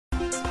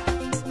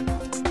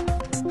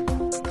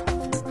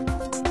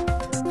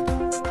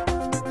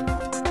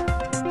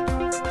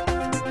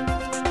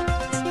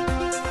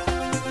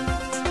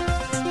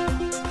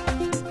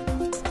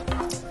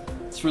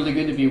It's really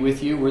good to be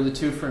with you. We're the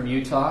two from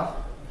Utah,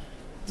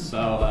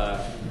 so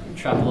we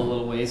traveled a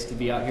little ways to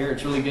be out here.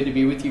 It's really good to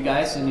be with you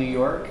guys in New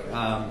York.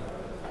 I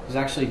was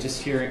actually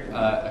just here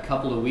a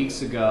couple of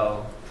weeks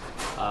ago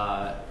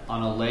on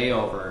a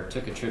layover.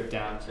 Took a trip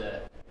down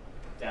to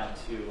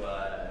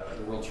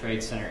the World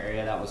Trade Center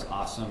area. That was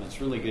awesome.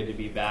 It's really good to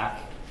be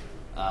back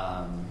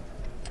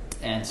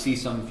and see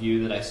some of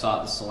you that I saw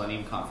at the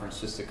Selenium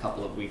conference just a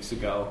couple of weeks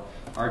ago.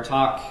 Our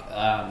talk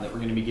that we're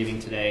going to be giving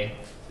today,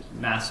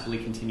 massively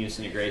continuous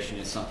integration,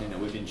 is something that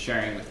we've been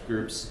sharing with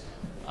groups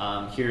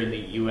here in the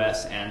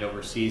US and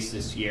overseas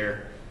this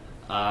year.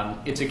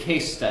 It's a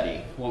case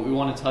study. What we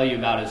want to tell you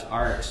about is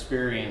our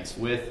experience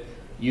with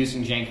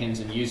using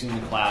Jenkins and using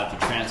the cloud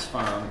to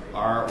transform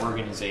our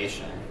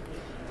organization.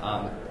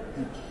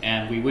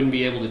 And we wouldn't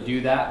be able to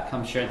do that,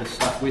 come share this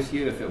stuff with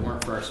you, if it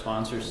weren't for our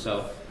sponsors.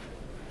 So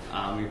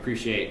we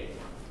appreciate,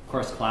 of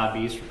course,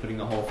 CloudBees for putting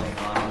the whole thing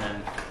on, and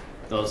then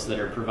those that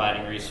are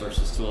providing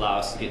resources to allow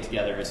us to get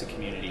together as a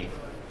community.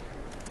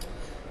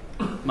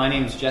 My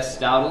name is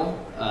Dowdle.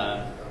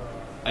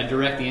 I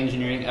direct the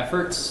engineering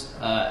efforts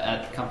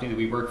at the company that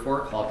we work for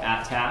called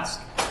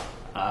AtTask.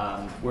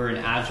 We're an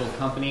agile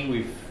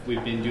company.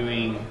 We've been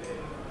doing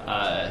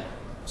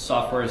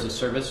software as a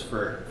service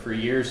for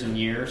years and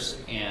years,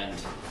 and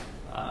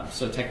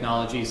so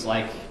technologies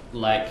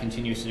like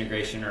continuous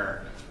integration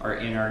are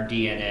in our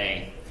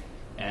DNA,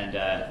 and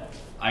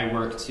I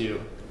work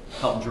to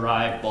help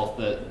drive both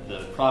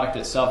the product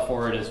itself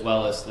forward as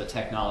well as the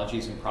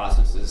technologies and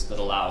processes that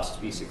allow us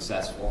to be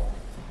successful.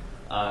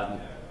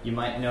 You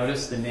might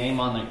notice the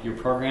name on your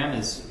program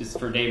is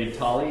for David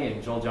Tolley,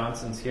 and Joel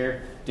Johnson's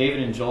here.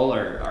 David and Joel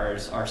are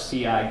our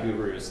CI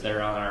gurus.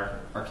 They're on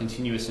our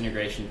continuous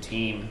integration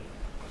team.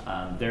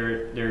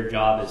 Their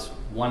job is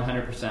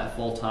 100%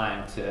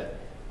 full-time to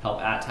help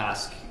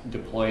AtTask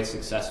deploy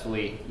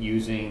successfully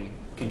using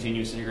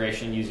continuous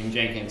integration, using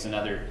Jenkins and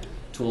other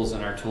tools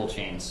in our tool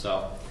chain.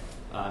 So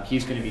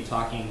he's going to be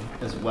talking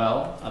as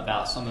well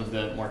about some of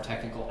the more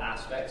technical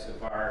aspects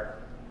of our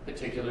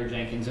particular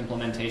Jenkins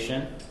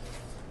implementation.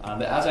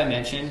 But as I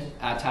mentioned,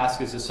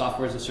 AtTask is a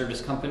software as a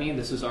service company.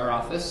 This is our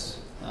office.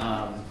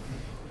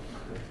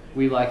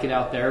 We like it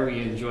out there.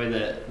 We enjoy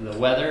the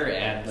weather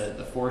and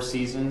the four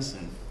seasons,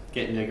 and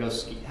getting to go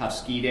have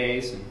ski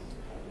days and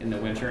in the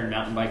winter and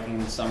mountain biking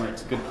in the summer.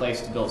 It's a good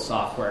place to build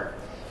software.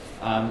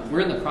 We're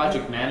in the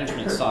project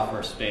management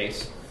software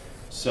space.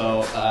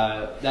 So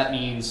that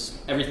means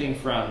everything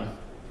from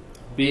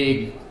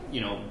big,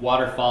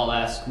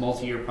 waterfall-esque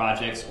multi-year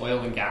projects, oil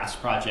and gas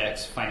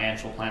projects,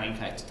 financial planning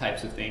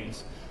types of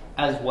things,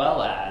 as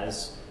well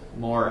as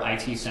more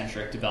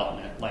IT-centric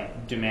development,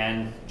 like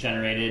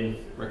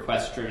demand-generated,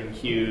 request-driven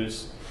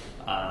queues.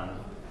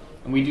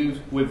 And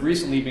we've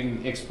recently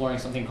been exploring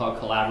something called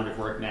collaborative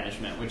work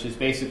management, which is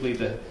basically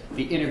the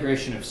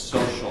integration of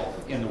social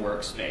in the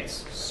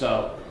workspace.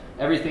 So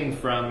everything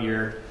from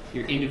your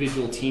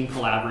individual team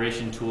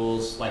collaboration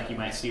tools, like you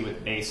might see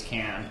with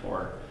Basecamp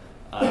or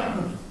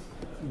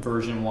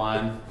version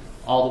 1,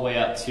 all the way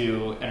up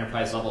to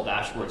enterprise level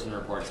dashboards and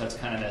reports. That's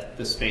kind of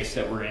the space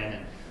that we're in.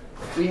 And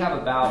we have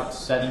about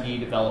 70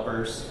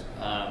 developers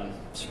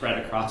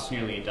spread across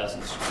nearly a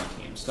dozen Scrum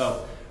teams.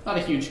 So not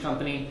a huge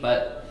company,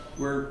 but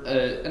we're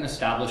an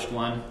established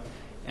one.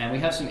 And we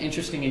have some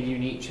interesting and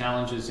unique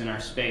challenges in our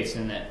space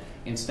in that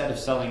instead of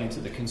selling into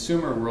the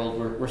consumer world,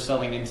 we're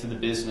selling into the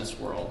business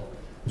world.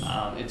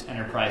 It's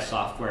enterprise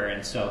software,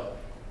 and so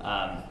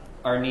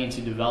our need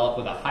to develop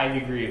with a high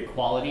degree of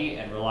quality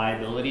and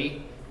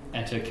reliability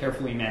and to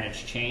carefully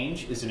manage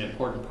change is an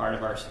important part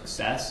of our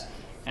success,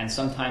 and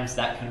sometimes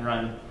that can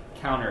run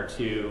counter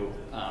to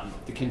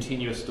the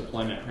continuous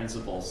deployment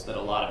principles that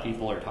a lot of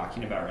people are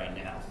talking about right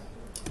now.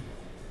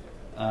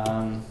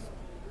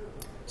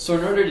 So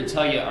in order to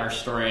tell you our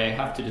story, I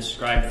have to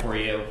describe for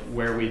you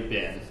where we've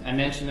been. I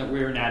mentioned that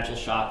we're an agile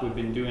shop. We've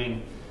been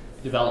doing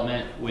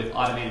development with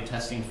automated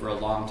testing for a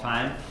long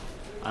time,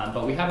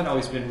 but we haven't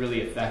always been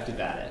really effective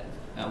at it.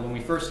 When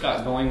we first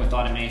got going with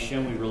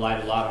automation, we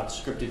relied a lot on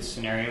scripted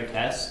scenario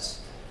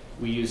tests.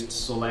 We used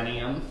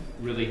Selenium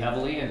really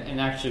heavily, and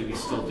actually we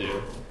still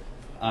do.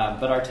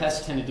 But our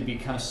tests tended to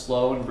become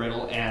slow and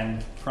brittle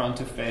and prone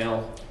to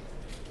fail.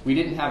 We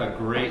didn't have a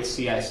great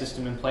CI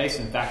system in place.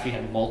 In fact, we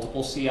had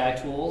multiple CI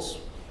tools.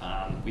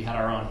 We had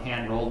our own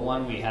hand-rolled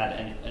one. We had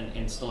an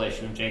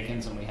installation of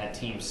Jenkins, and we had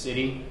Team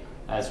City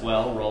as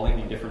well, rolling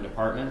in different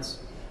departments.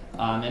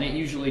 And it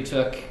usually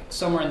took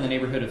somewhere in the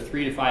neighborhood of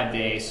 3 to 5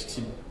 days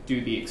to do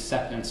the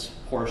acceptance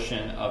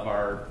portion of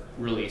our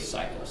release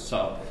cycle.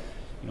 So,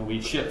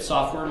 we'd ship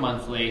software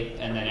monthly,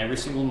 and then every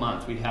single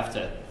month we'd have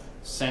to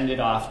send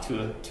it off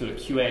to a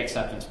QA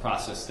acceptance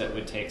process that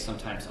would take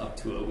sometimes up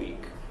to a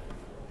week.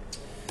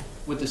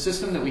 With the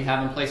system that we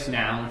have in place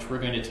now, which we're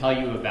going to tell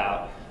you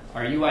about,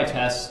 our UI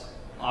tests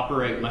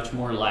operate much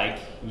more like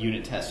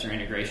unit tests or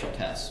integration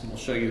tests. And we'll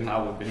show you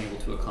how we've been able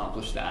to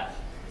accomplish that.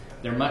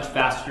 They're much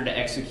faster to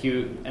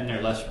execute, and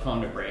they're less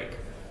prone to break.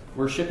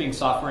 We're shipping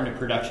software into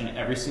production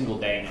every single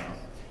day now.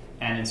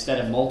 And instead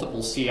of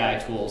multiple CI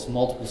tools,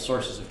 multiple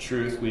sources of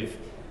truth, we've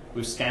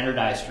we've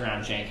standardized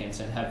around Jenkins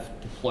and have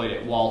deployed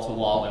it wall to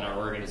wall in our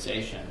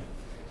organization.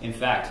 In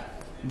fact,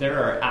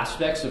 there are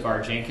aspects of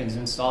our Jenkins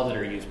install that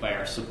are used by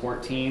our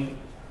support team,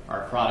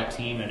 our product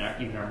team,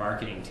 and even our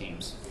marketing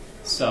teams.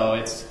 So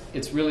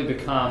it's really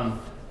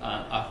become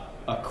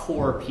a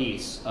core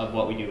piece of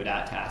what we do at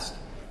AtTask.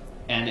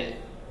 And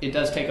it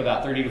does take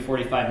about 30 to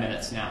 45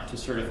 minutes now to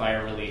certify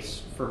a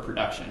release for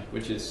production,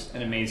 which is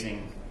an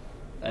amazing,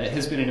 it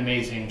has been an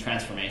amazing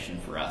transformation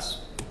for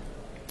us.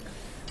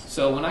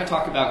 So when I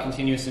talk about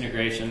continuous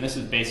integration, this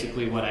is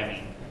basically what I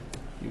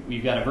mean.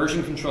 We've got a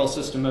version control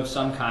system of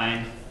some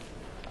kind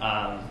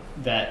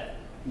that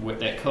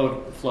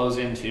code flows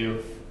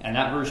into, and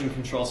that version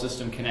control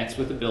system connects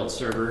with the build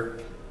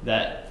server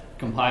that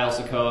compiles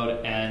the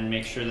code and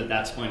makes sure that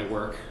that's going to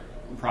work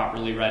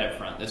properly right up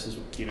front. This is,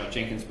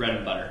 Jenkins bread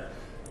and butter.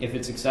 If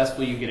it's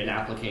successful, you get an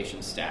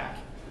application stack.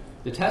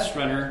 The test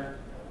runner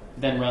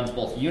then runs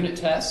both unit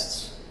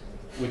tests,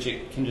 which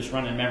it can just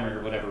run in memory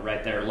or whatever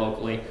right there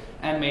locally,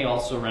 and may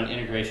also run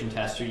integration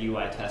tests or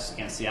UI tests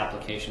against the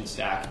application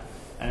stack.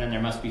 And then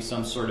there must be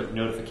some sort of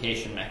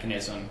notification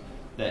mechanism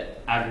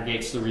that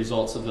aggregates the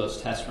results of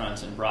those test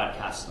runs and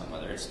broadcasts them,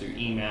 whether it's through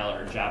email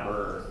or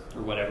Jabber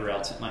or whatever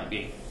else it might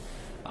be.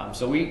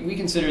 So we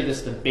consider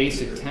this the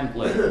basic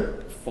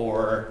template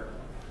for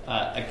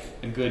a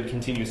good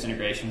continuous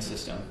integration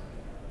system.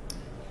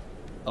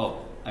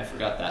 Oh, I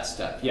forgot that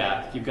step.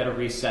 Yeah, you've got to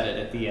reset it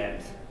at the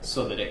end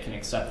so that it can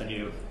accept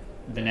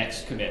the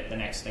next commit, the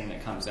next thing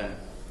that comes in.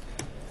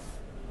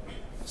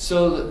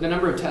 So the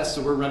number of tests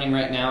that we're running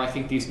right now, I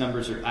think these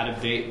numbers are out of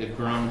date. They've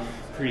grown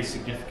pretty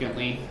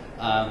significantly.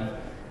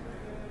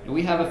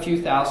 We have a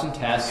few thousand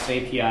tests,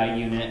 API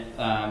unit,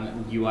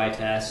 UI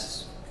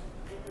tests,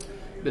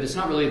 but it's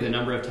not really the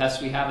number of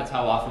tests we have, it's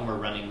how often we're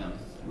running them.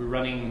 We're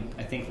running,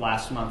 I think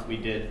last month we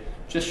did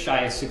just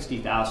shy of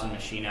 60,000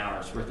 machine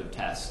hours worth of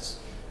tests.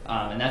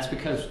 And that's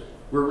because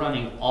we're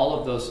running all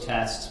of those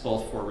tests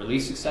both for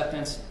release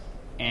acceptance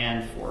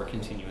and for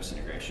continuous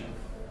integration.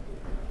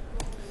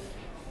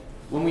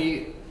 When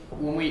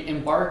we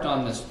embarked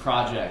on this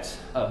project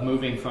of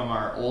moving from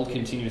our old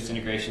continuous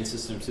integration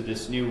system to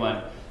this new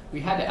one,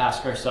 we had to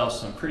ask ourselves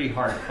some pretty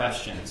hard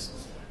questions.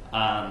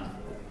 I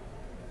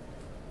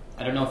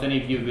don't know if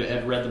any of you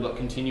have read the book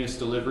Continuous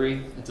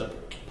Delivery. It's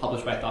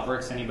published by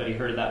ThoughtWorks. Anybody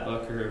heard of that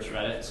book or has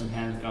read it? Some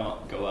hands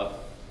go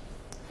up.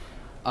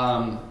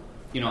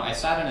 I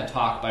sat in a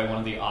talk by one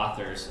of the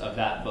authors of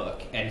that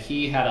book, and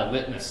he had a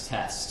litmus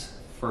test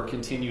for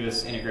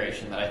continuous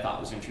integration that I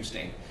thought was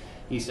interesting.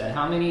 He said,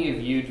 how many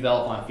of you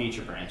develop on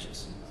feature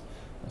branches?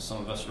 Some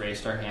of us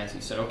raised our hands.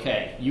 He said,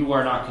 okay, you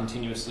are not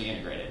continuously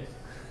integrated.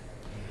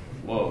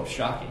 Whoa,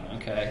 shocking,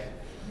 okay.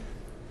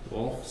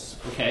 Cool.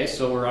 Okay,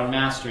 so we're on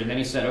master. And then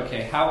he said,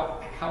 okay,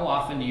 how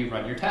often do you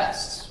run your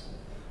tests?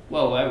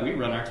 Well, we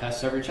run our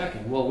tests every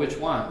check-in. Well, which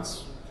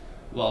ones?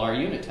 Well, our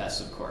unit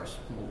tests, of course.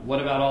 What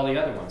about all the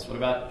other ones? What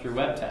about your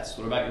web tests?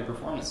 What about your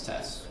performance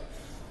tests?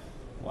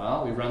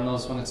 Well, we run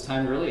those when it's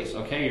time to release.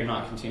 Okay, you're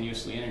not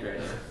continuously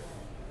integrated.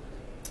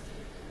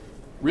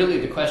 Really,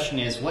 the question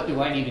is, what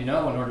do I need to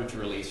know in order to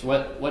release?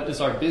 What does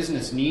our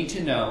business need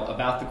to know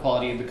about the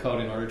quality of the code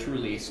in order to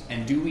release?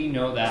 And do we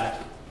know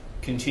that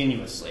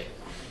continuously?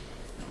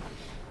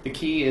 The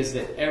key is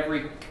that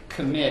every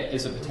commit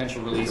is a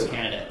potential release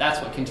candidate.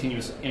 That's what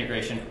continuous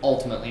integration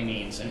ultimately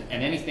means. And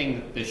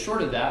anything that's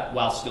short of that,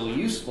 while still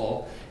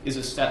useful, is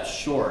a step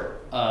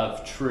short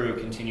of true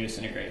continuous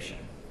integration.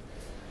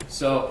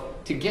 So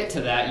to get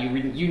to that,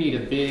 you need a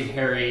big,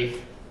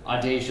 hairy,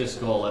 audacious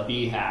goal, a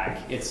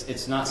BHAG.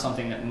 It's not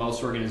something that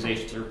most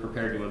organizations are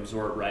prepared to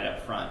absorb right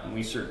up front, and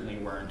we certainly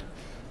weren't.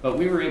 But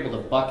we were able to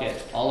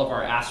bucket all of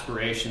our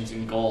aspirations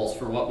and goals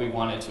for what we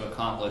wanted to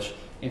accomplish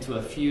into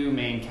a few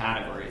main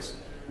categories.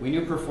 We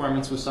knew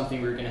performance was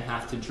something we were going to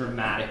have to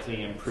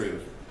dramatically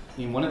improve. I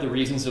mean, one of the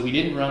reasons that we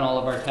didn't run all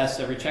of our tests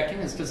every check-in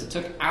is because it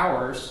took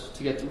hours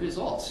to get the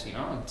results. It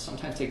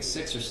sometimes takes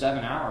 6 or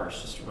 7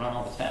 hours just to run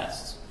all the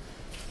tests.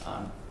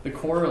 The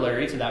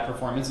corollary to that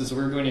performance is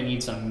we're going to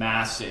need some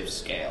massive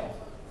scale.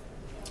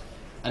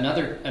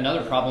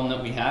 Another problem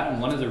that we had, and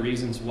one of the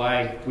reasons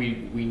why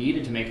we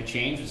needed to make a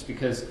change, was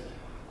because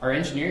our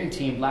engineering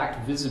team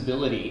lacked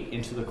visibility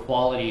into the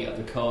quality of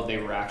the code they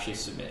were actually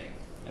submitting.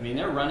 I mean,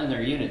 they're running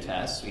their unit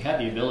tests. We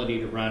had the ability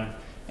to run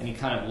any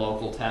kind of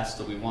local test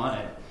that we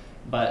wanted,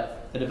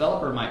 but a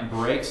developer might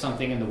break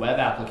something in the web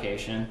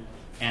application,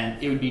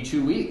 and it would be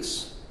 2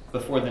 weeks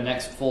before the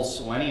next full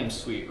Selenium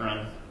suite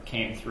run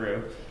came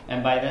through.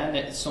 And by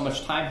then, so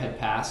much time had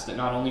passed that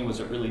not only was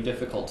it really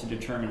difficult to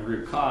determine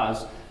root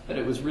cause, but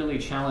it was really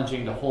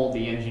challenging to hold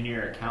the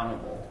engineer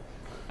accountable.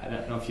 I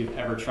don't know if you've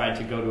ever tried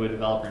to go to a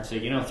developer and say,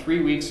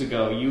 3 weeks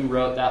ago you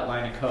wrote that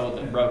line of code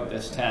that broke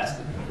this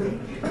test.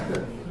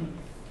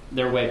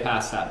 They're way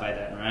past that by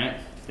then, right?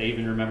 If they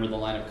even remember the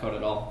line of code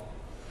at all.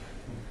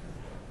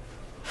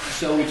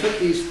 So we took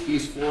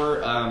these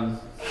four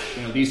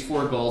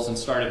goals and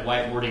started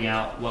whiteboarding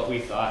out what we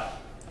thought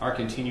our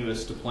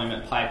continuous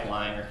deployment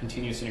pipeline or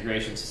continuous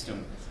integration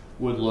system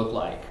would look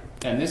like.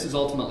 And this is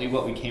ultimately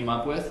what we came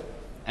up with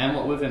and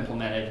what we've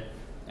implemented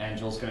and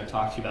Joel's going to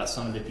talk to you about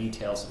some of the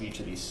details of each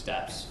of these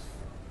steps.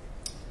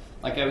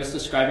 Like I was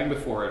describing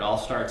before, it all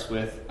starts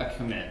with a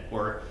commit,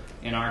 or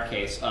in our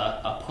case,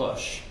 a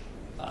push.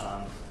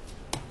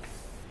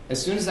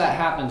 As soon as that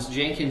happens,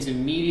 Jenkins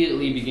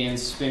immediately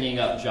begins spinning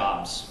up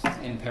jobs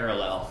in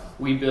parallel.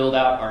 We build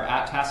out our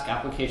AtTask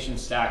application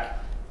stack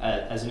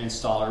as an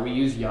installer. We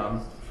use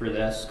YUM for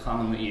this,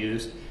 commonly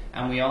used,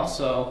 and we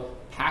also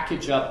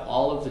package up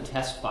all of the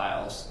test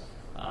files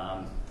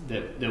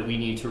that we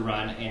need to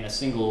run in a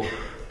single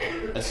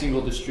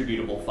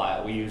distributable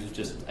file. We use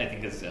just, I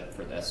think, a zip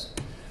for this.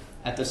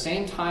 At the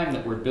same time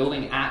that we're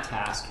building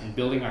AtTask and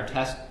building our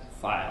test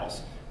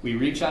files, we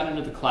reach out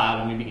into the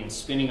cloud and we begin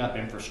spinning up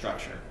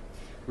infrastructure.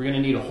 We're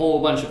going to need a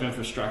whole bunch of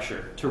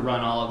infrastructure to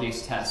run all of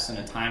these tests in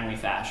a timely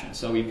fashion.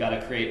 So we've got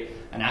to create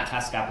an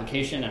AtTask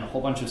application and a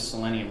whole bunch of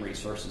Selenium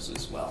resources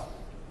as well.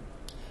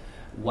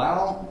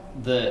 While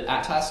the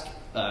AtTask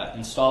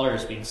installer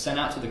is being sent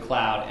out to the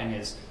cloud and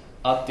is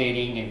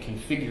updating and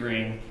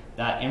configuring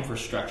that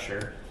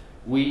infrastructure,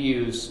 we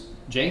use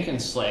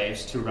Jenkins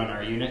slaves to run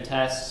our unit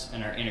tests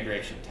and our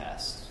integration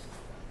tests.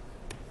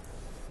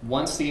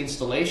 Once the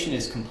installation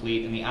is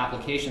complete and the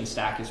application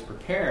stack is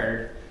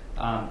prepared,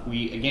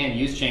 we again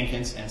use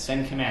Jenkins and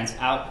send commands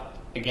out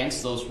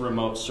against those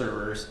remote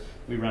servers.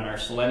 We run our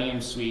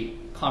Selenium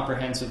suite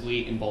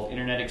comprehensively in both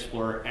Internet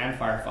Explorer and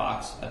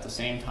Firefox at the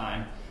same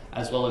time,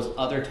 as well as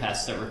other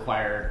tests that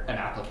require an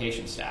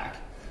application stack.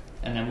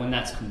 And then when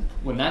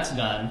that's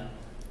done,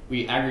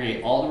 we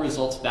aggregate all the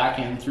results back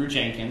in through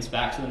Jenkins,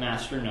 back to the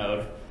master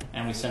node,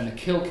 and we send the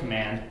kill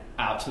command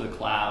out to the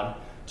cloud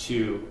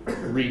to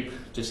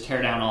just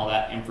tear down all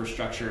that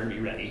infrastructure and be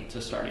ready to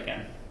start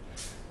again.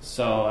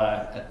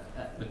 So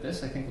with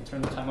this, I think we'll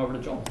turn the time over to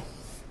Joel.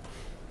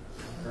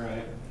 All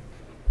right.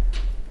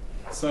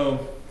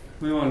 So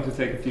we wanted to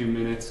take a few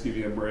minutes, give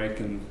you a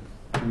break, and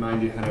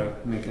remind you how to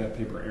make a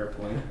paper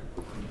airplane.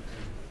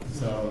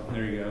 So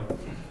there you go.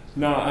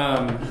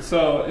 No,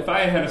 so if I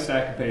had a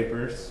stack of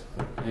papers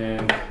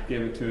and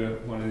gave it to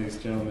one of these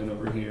gentlemen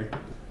over here,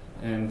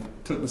 and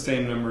took the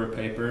same number of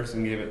papers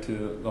and gave it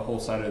to the whole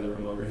side of the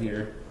room over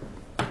here,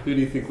 who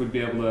do you think would be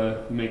able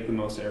to make the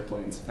most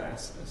airplanes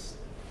fastest?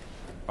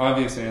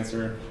 Obvious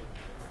answer,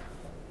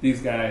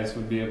 these guys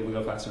would be able to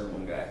go faster than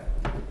one guy.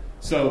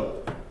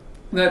 So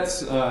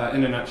that's, in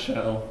a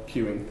nutshell,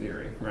 queuing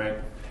theory, right?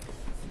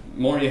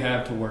 The more you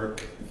have to work,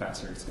 the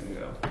faster it's going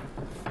to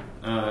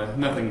go.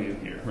 Nothing new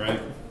here,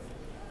 right?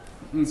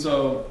 And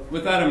so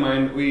with that in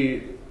mind,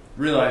 we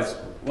realized,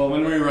 well,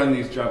 when we run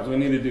these jobs, we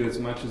need to do as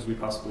much as we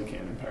possibly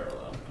can in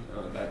parallel.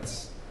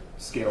 That's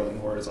scaling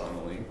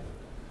horizontally.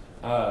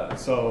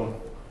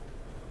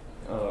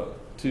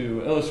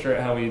 To illustrate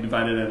how we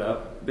divided it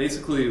up,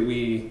 basically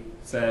we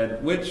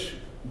said which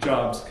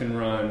jobs can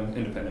run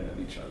independent of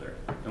each other,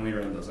 and we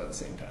run those at the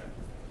same time.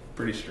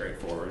 Pretty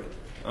straightforward.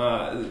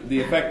 The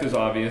effect is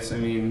obvious. I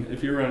mean,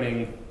 if you're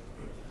running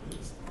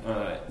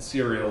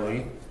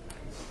serially,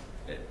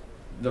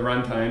 the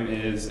runtime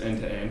is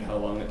end-to-end, how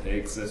long it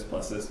takes, this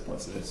plus this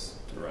plus this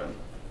to run.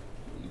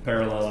 You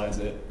parallelize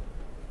it,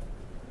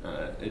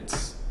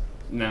 it's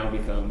now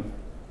become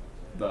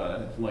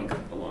the length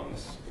of the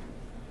longest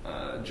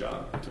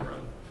job to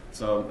run.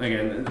 So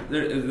again,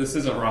 this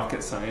isn't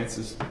rocket science,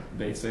 it's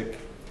basic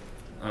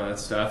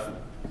stuff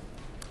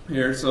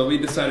here. So we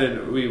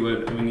decided we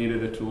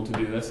needed a tool to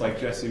do this. Like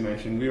Jesse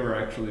mentioned, we were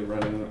actually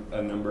running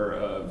a number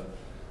of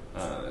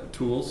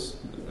tools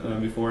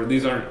before.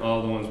 These aren't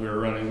all the ones we were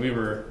running. We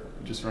were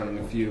just running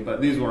a few,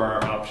 but these were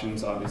our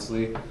options,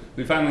 obviously.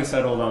 We finally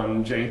settled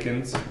on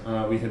Jenkins.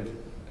 We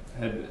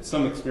had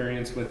some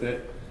experience with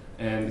it,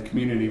 and the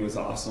community was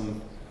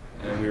awesome,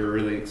 and we were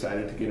really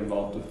excited to get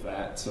involved with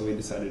that, so we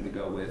decided to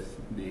go with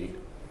the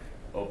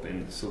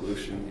open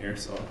solution here,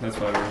 so that's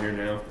why we're here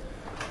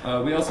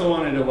now. We also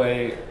wanted a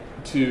way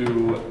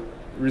to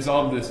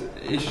resolve this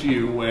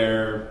issue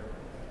where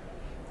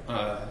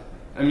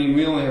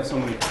we only have so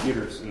many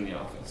computers in the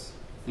office.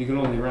 You can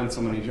only run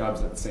so many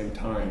jobs at the same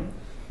time.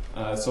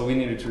 So we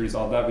needed to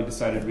resolve that. We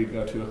decided we'd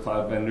go to a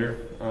cloud vendor.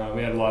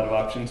 We had a lot of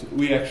options.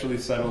 We actually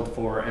settled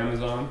for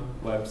Amazon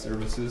Web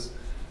Services.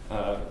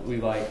 We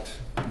liked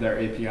their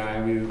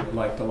API. We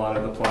liked a lot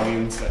of the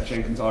plugins that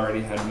Jenkins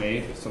already had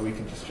made, so we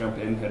could just jump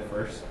in head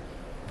first.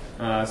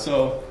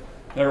 So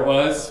there it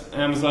was,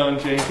 Amazon,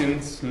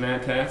 Jenkins, and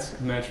AtTask,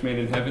 match made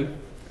in heaven.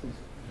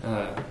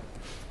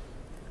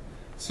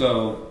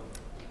 So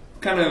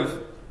kind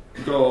of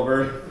go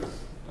over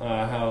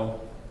how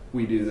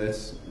we do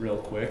this real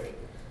quick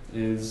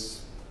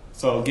is,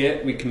 so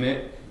Git, we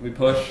commit, we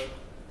push,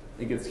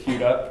 it gets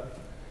queued up.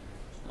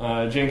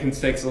 Jenkins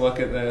takes a look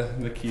at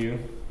the queue.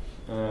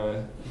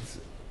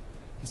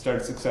 He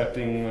starts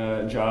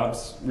accepting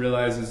jobs,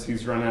 realizes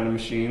he's run out of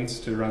machines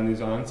to run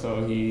these on,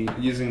 so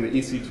using the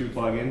EC2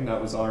 plugin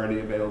that was already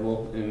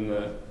available in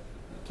the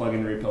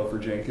plugin repo for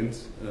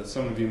Jenkins.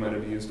 Some of you might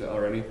have used it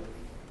already.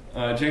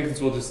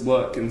 Jenkins will just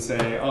look and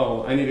say,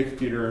 oh, I need a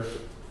computer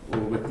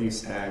with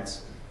these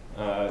tags.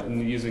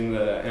 And using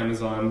the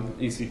Amazon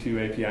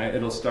EC2 API,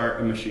 it'll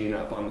start a machine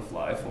up on the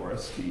fly for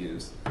us to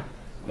use.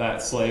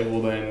 that slave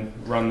will then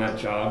run that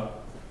job,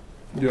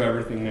 do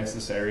everything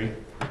necessary.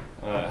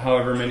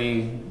 However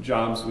many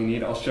jobs we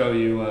need, I'll show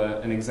you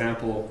an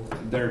example.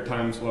 There are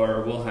times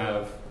where we'll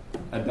have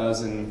a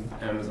dozen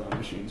Amazon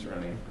machines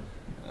running.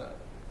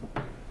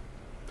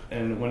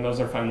 And when those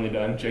are finally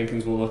done,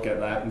 Jenkins will look at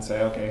that and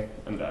say, okay,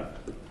 I'm done.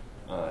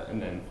 And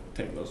then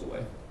take those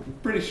away.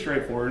 Pretty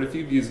straightforward. If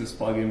you've used this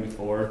plugin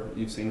before,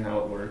 you've seen how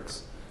it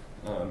works.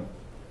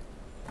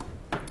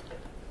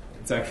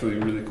 It's actually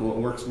really cool. It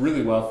works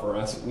really well for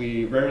us.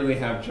 We rarely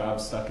have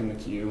jobs stuck in the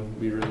queue.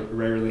 We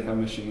rarely have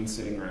machines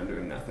sitting around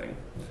doing nothing.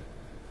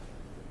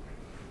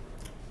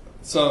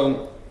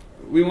 So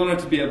we wanted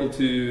to be able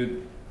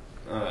to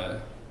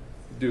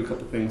do a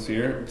couple things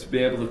here. To be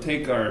able to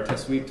take our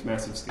test suite to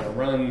massive scale,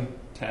 run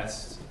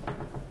tests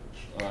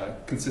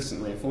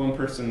consistently. If one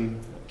person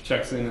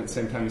checks in at the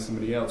same time as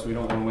somebody else, we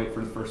don't want to wait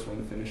for the first one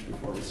to finish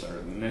before we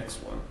start the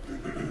next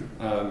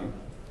one.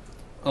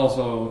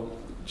 Also,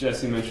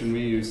 Jesse mentioned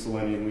we use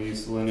Selenium. We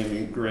use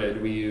Selenium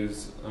Grid. We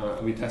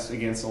test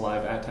against a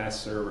live AtTask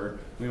server.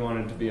 We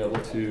wanted to be able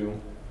to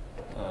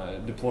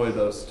deploy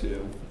those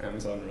to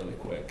Amazon really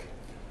quick.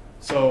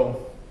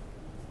 So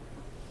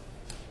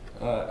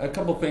a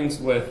couple things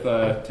with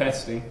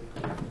testing.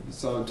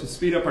 So to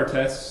speed up our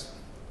tests,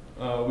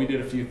 we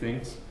did a few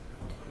things.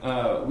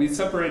 We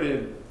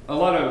separated a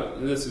lot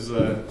of this is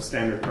a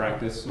standard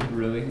practice.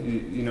 Really,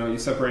 you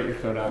separate your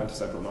code out into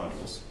separate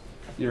modules.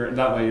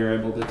 That way you're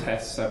able to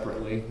test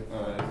separately.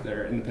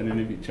 They're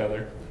independent of each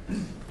other.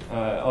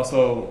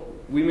 Also,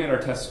 we made our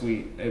test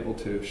suite able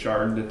to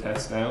shard the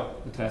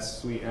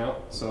test suite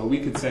out. So we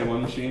could say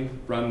one machine,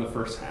 run the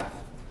first half,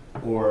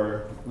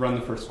 or run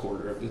the first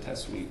quarter of the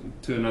test suite.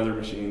 To another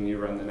machine, you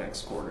run the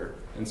next quarter,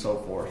 and so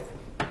forth.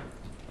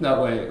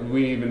 That way,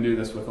 we even do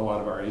this with a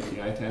lot of our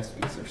API tests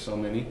because there's so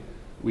many.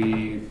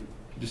 We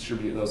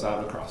distribute those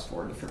out across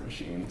 4 different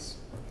machines,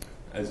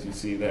 as you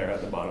see there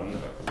at the bottom.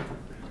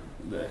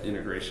 The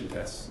integration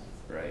tests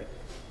right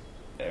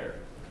there.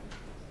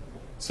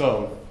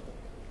 So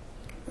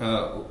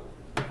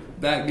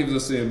that gives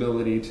us the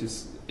ability to,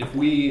 if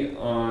we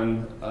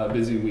on a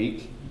busy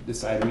week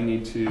decide we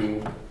need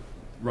to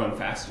run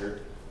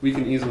faster, we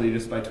can easily,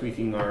 just by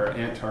tweaking our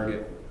ant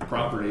target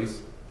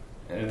properties,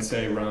 and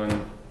say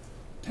run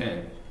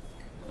 10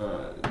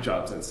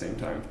 jobs at the same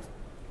time.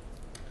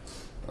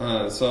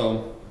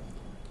 So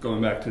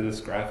going back to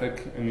this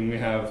graphic, we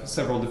have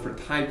several different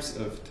types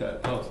of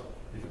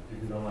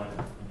If you don't mind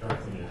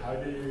interrupting me, how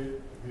do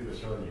you do the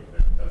sharding?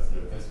 Does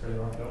the test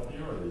framework help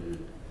you, or do you?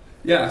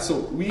 Yeah, so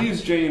we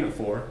use JUnit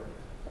 4.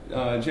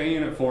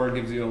 JUnit 4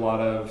 gives you a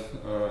lot of,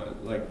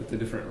 like with the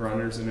different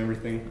runners and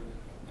everything,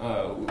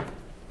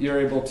 you're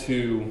able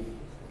to,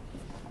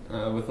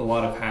 with a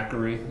lot of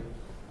hackery,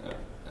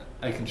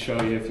 I can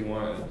show you if you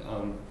want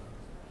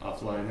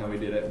offline how we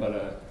did it,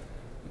 but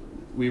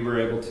we were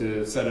able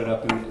to set it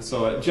up, and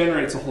so it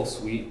generates a whole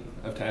suite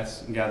of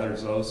tests and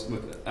gathers those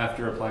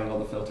after applying all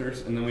the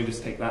filters, and then we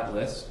just take that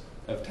list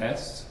of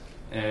tests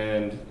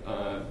and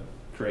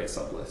create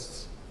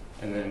sublists.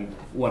 And then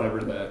whatever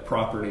the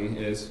property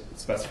is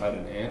specified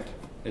in Ant,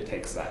 it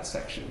takes that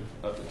section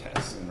of the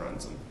tests and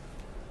runs them.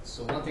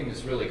 So one thing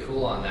that's really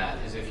cool on that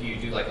is if you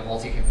do like a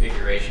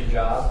multi-configuration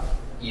job,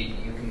 you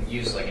can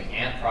use like an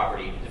Ant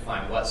property to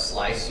define what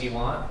slice you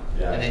want,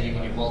 and then you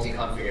can do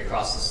multi-config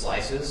across the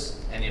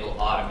slices, and it'll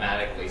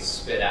automatically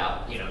spit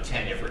out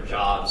 10 different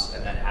jobs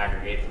and then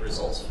aggregate the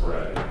results for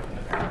in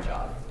the parent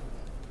job.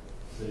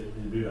 So you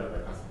do that by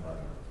custom runner?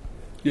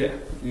 Yeah,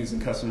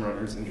 using custom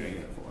runners in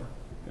JUnit 4.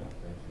 Yeah.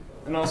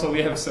 And also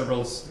we have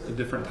several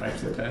different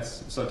types of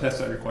tests. So tests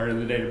that require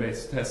the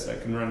database, tests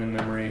that can run in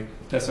memory,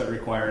 tests that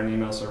require an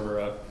email server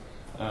up,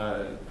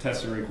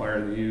 tests that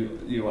require the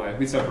UI.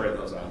 We separate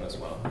those out as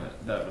well.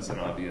 That was an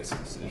obvious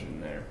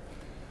decision there.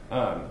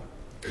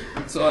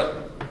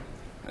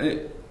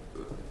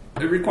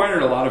 It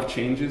required a lot of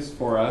changes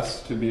for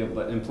us to be able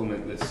to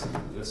implement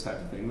this type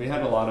of thing. We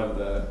had a lot of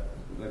the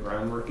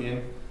groundwork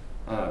in,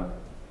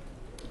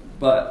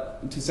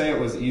 but to say it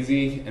was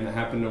easy and it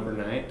happened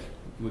overnight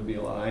would be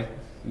a lie.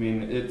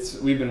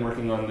 We've been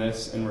working on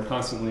this and we're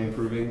constantly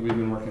improving. We've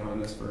been working on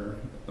this for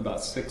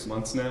about 6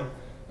 months now.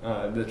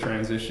 The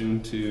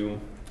transition to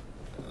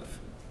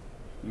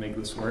make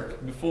this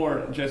work.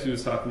 Before, Jesse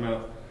was talking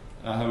about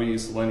how we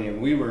use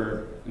Selenium. We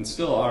were, and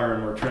still are,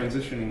 and we're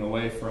transitioning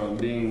away from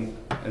being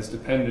as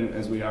dependent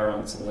as we are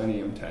on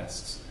Selenium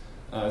tests.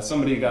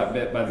 Somebody got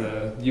bit by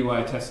the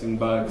UI testing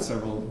bug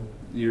several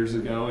years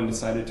ago and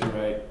decided to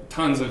write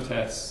tons of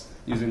tests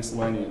using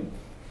Selenium.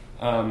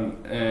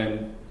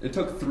 And it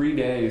took 3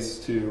 days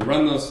to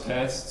run those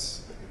tests.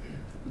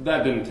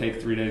 That didn't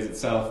take 3 days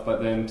itself,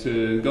 but then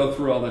to go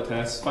through all the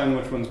tests, find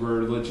which ones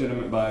were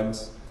legitimate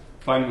bugs,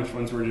 find which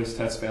ones were just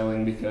test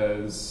failing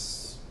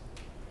because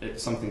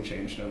something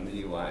changed on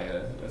the UI,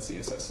 a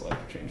CSS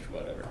selector changed,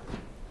 whatever.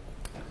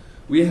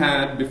 We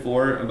had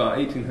before about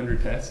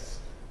 1,800 tests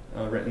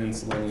written in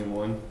Selenium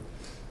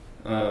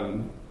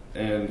 1.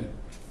 And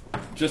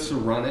just to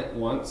run it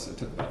once, it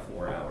took about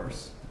 4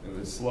 hours. It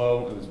was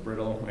slow, it was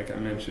brittle, like I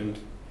mentioned.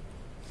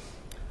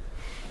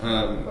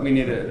 we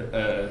needed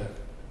a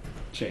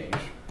change.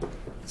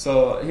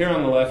 So here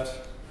on the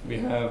left, we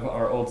have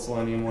our old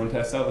Selenium 1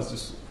 test. That was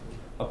just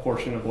a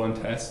portion of one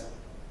test.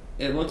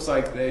 It looks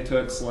like they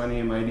took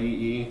Selenium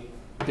IDE,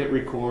 hit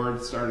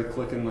record, started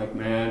clicking like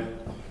mad,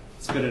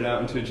 spit it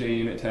out into a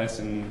JUnit test,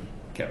 and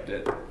kept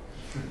it.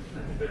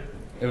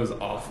 It was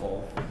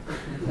awful.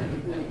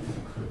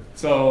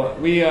 So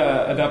we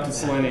adopted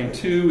Selenium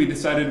 2. We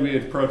decided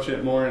we'd approach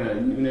it more in a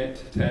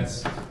unit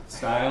test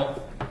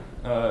style.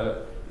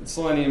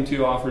 Selenium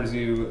 2 offers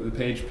you the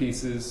page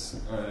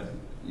pieces.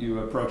 You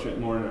approach it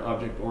more in an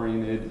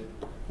object-oriented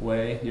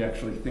way. You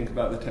actually think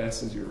about the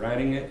test as you're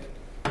writing it.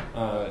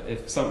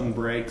 If something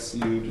breaks,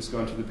 you just go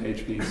into the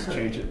page piece,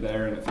 change it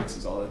there, and it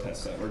fixes all the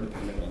tests that were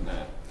dependent on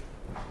that.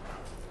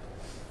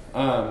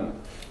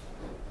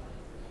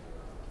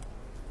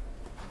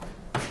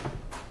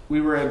 We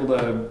were able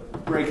to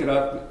break it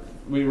up.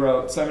 We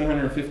wrote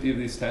 750 of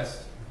these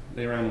tests.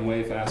 They ran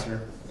way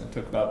faster. It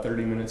took about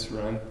 30 minutes to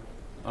run.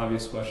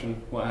 Obvious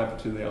question, what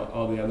happened to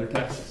all the other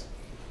tests?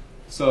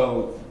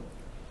 So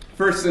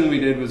first thing we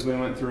did was we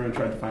went through and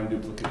tried to find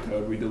duplicate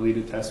code. We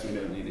deleted tests we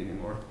didn't need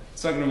anymore.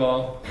 Second of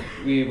all,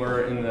 we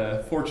were in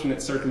the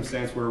fortunate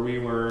circumstance where we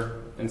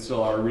were and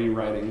still are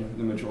rewriting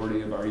the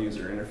majority of our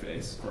user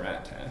interface for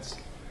AtTask.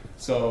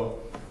 So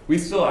we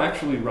still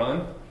actually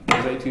run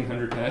those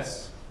 1,800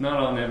 tests, not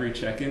on every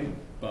check-in,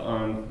 but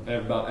on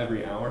about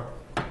every hour.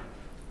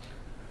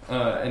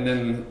 And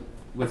then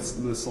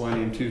with the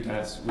Selenium 2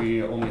 test,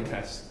 we only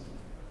test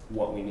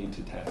what we need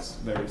to test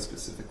very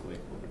specifically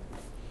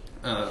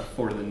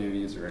for the new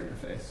user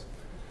interface.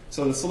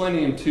 So the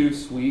Selenium 2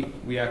 suite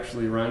we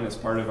actually run as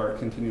part of our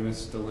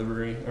continuous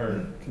delivery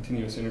or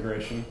continuous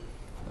integration.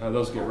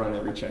 Those get run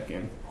every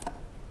check-in.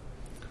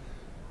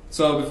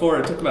 So before,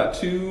 it took about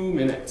 2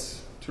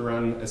 minutes to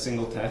run a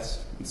single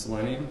test in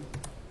Selenium.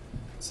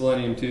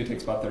 Selenium 2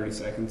 takes about 30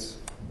 seconds.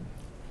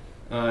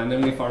 And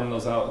then we farm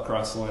those out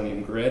across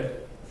Selenium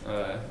Grid.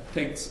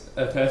 Takes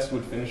a test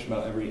would finish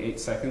about every 8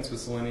 seconds with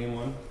Selenium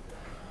 1.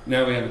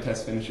 Now we have a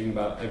test finishing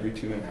about every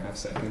 2.5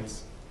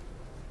 seconds.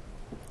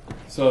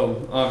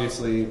 So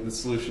obviously the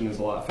solution is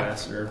a lot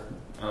faster.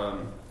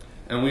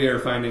 And we are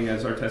finding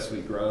as our test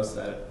suite grows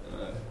that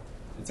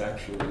it's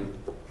actually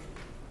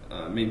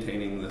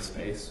maintaining this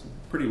pace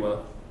pretty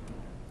well.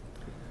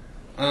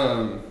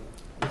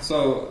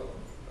 So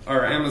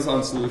our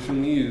Amazon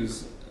solution we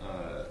use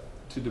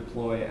to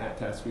deploy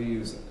AtTask, we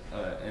use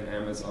an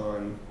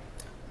Amazon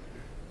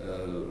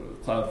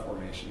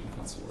CloudFormation,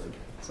 that's the word,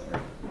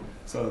 sorry.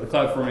 So the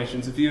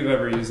CloudFormations, if you've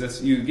ever used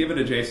this, you give it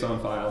a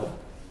JSON file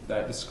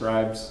that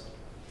describes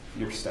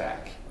your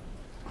stack.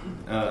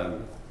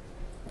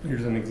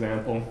 Here's an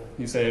example.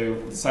 You say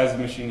the size of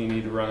machine you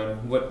need to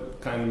run, what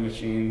kind of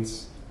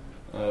machines,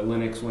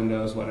 Linux,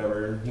 Windows,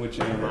 whatever, which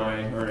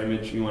AMI or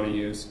image you want to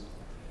use,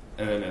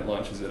 and then it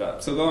launches it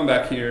up. So going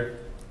back here,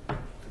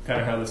 kind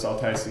of how this all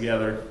ties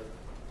together,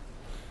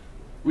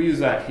 we use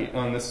that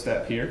on this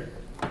step here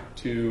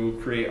to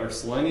create our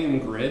Selenium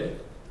grid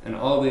and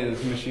all the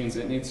machines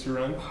it needs to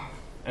run,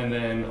 and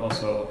then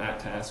also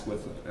AtTask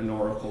with an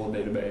Oracle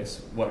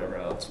database, whatever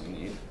else we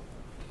need.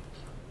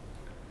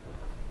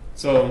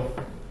 So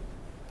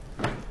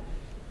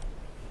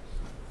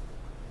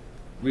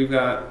we've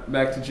got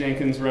back to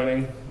Jenkins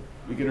running.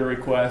 We get a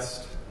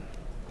request,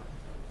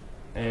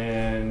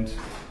 and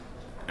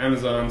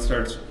Amazon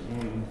starts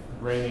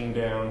raining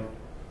down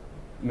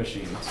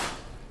machines.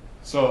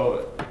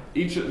 So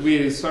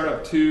we start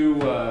up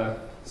 2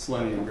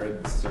 Selenium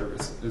grid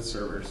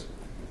servers.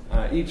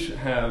 Each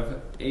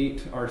have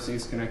 8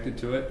 RCs connected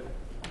to it.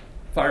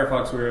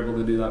 Firefox, we were able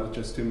to do that with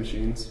just 2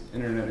 machines.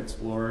 Internet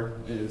Explorer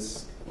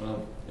is,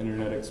 well,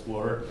 Internet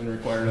Explorer, and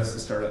required us to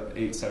start up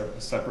 8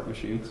 separate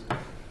machines.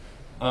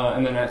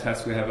 And then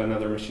AtTask, we have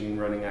another machine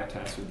running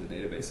AtTask with the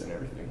database and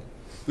everything.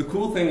 The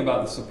cool thing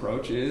about this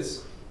approach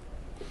is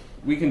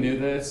we can do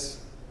this.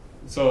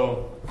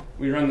 So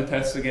we run the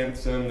tests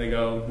against them, they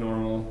go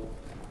normal.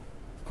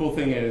 Cool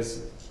thing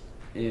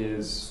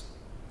is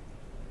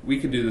we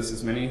could do this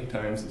as many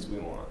times as we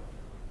want.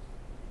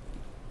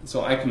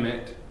 So I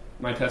commit,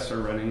 my tests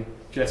are running,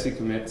 Jesse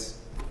commits,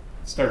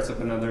 starts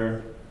up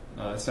another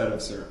set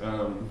of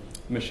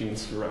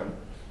machines to run.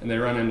 And they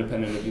run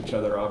independent of each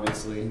other,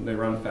 obviously. They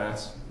run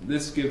fast.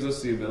 This gives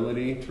us the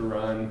ability to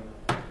run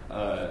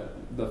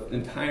the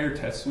entire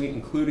test suite,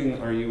 including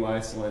our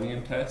UI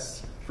Selenium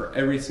tests, for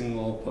every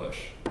single push.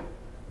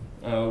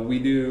 We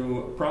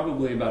do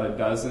probably about a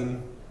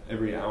dozen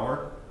every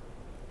hour,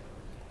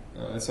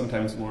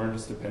 sometimes more,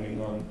 just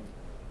depending on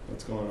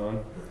what's going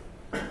on.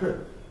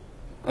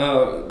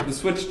 The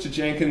switch to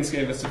Jenkins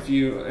gave us a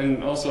few,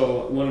 and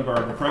also one of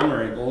our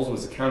primary goals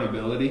was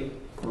accountability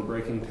for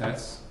breaking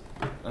tests.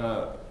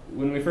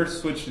 When we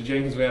first switched to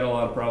Jenkins, we had a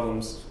lot of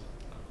problems.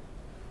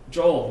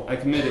 Joel, I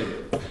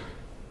committed.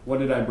 What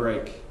did I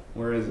break?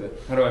 Where is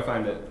it? How do I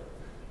find it?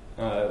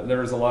 There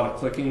was a lot of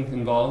clicking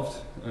involved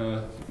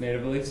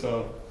natively,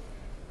 so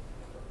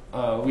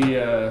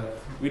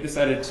we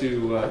decided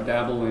to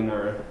dabble in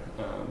our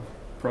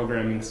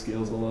programming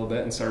skills a little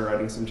bit and started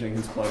writing some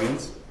Jenkins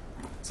plugins.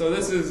 So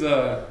this is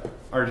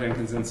our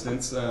Jenkins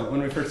instance.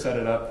 When we first set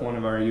it up, one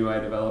of our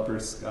UI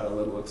developers got a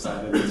little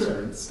excited and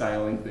started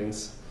styling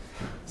things.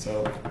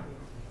 So,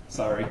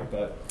 sorry,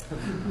 but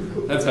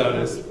that's how it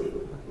is.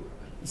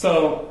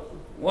 So,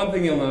 one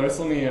thing you'll notice,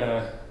 let me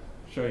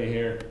show you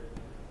here.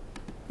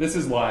 This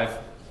is live,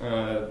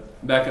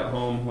 back at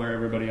home where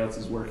everybody else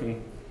is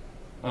working.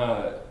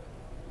 The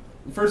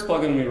first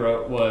plugin we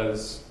wrote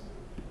was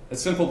a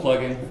simple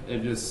plugin.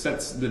 It just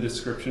sets the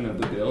description of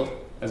the build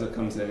as it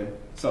comes in.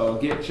 So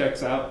Git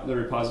checks out the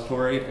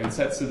repository and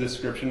sets the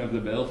description of the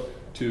build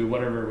to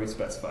whatever we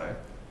specify.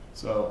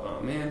 So,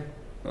 oh man,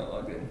 not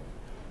logged in.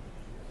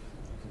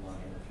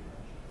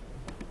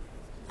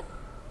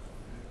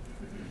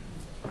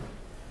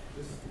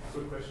 Just a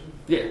quick question.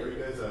 Yeah. Are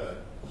you guys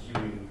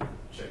queuing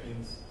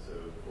check-ins? So,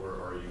 or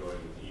are you going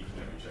with each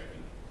and every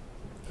check-in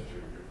that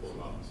you're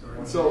pulling off and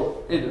starting?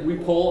 So we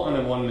pull on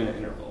a 1 minute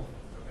interval.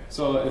 Okay.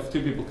 So if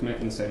two people commit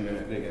in the same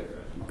minute, they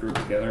get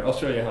grouped together. I'll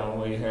show you how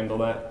we handle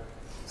that.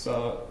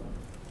 So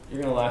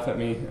you're gonna laugh at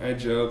me. I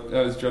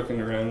was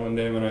joking around one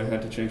day when I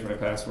had to change my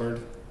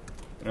password,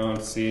 and I wanted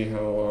to see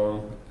how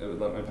long it would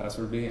let my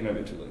password be, and I've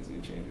been too lazy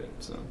to change it.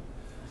 So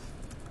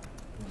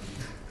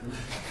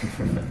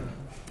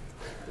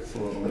it's a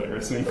little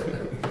embarrassing.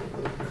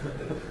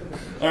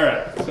 All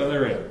right, so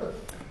there we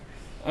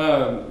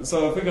go.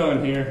 So if we go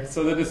in here,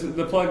 so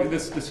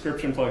this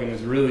description plugin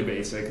is really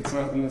basic.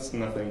 It's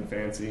nothing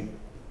fancy,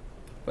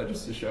 but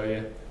just to show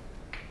you,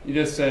 you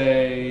just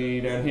say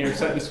down here,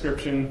 set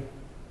description,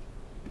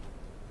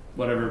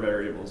 whatever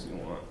variables you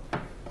want.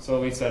 So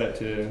we set it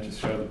to just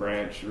show the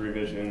branch,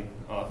 revision,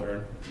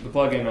 author. The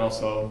plugin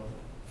also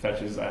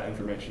fetches that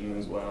information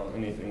as well,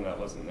 anything that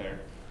wasn't there.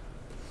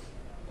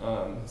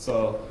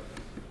 So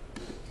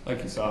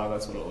like you saw,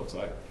 that's what it looks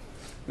like.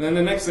 And then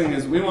the next thing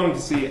is we wanted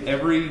to see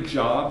every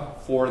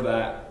job for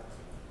that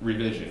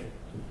revision.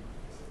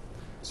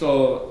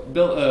 So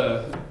built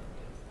a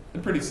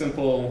pretty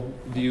simple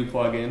view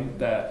plugin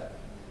that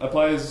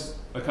applies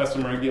a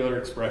custom regular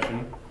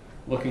expression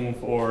looking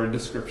for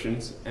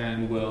descriptions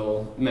and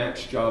will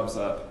match jobs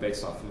up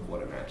based off of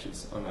what it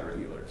matches on that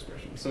regular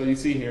expression. So you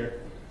see here,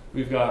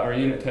 we've got our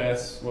unit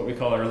tests, what we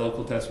call our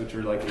local tests, which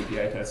are like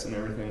API tests and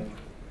everything.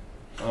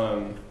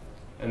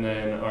 And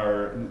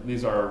then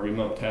these are our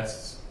remote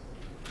tests.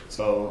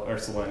 So our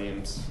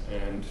Seleniums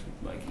and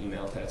like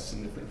email tests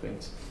and different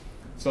things.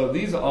 So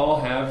these all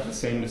have the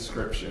same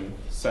description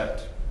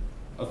set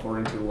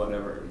according to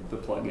whatever the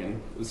plugin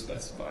was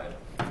specified.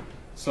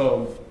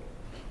 So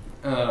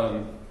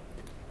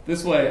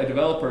this way a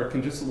developer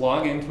can just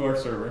log into our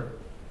server,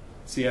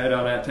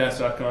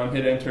 ci.attask.com,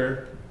 hit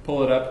enter,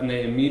 pull it up, and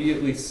they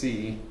immediately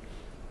see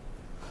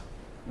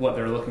what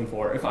they're looking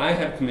for. If I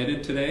had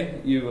committed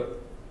today, you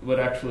would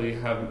actually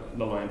have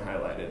the line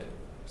highlighted,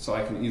 so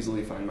I can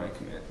easily find my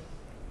commit.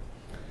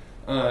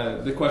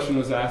 The question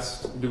was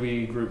asked, do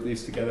we group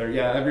these together?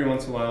 Yeah, every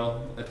once in a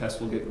while a test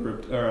will get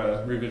grouped, or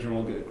a revision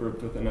will get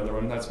grouped with another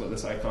one. That's what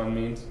this icon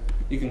means.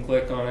 You can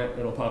click on it,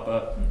 it'll pop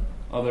up,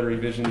 all the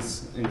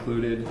revisions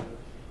included.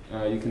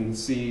 You can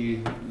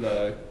see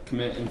the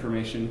commit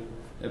information.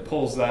 It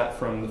pulls that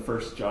from the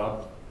first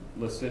job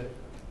listed.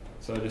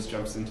 So it just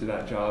jumps into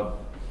that job,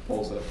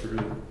 pulls it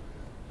through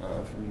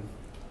from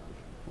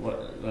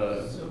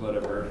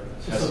whatever.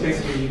 So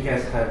basically, you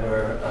guys have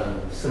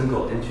a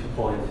single entry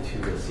point to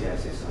the CI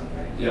system,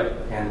 right?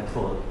 Yep. And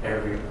pull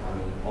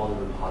all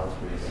the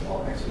repositories,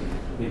 all actually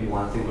maybe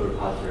one single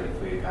repository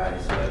for you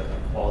guys, but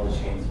all the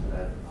chains for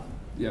that.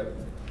 Yep.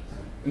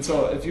 And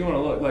so if you want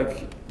to look,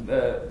 like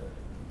the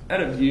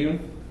edit view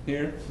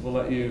here will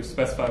let you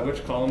specify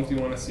which columns you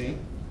want to see,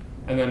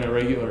 and then a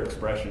regular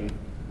expression.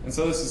 And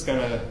so this is kind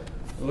of,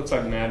 it looks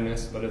like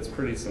madness, but it's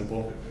pretty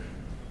simple.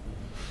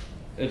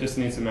 It just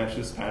needs to match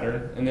this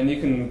pattern. And then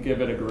you can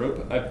give it a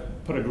group. I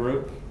put a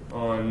group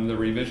on the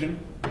revision.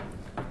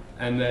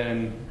 And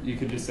then you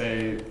could just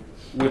say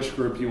which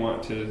group you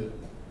want to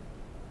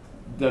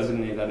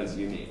designate that as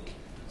unique.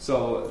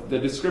 So the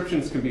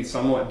descriptions can be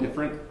somewhat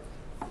different,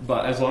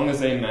 but as long as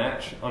they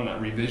match on that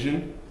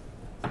revision,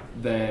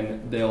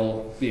 then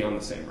they'll be on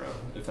the same row,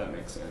 if that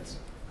makes sense.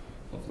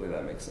 Hopefully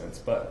that makes sense.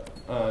 But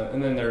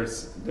and then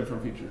there's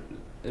different features.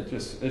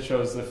 It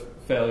shows the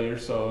failure.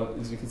 So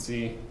as you can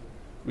see,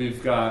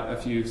 we've got a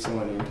few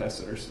Selenium tests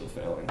that are still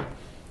failing.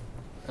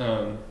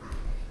 And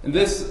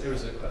this... There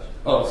was a question.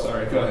 Oh,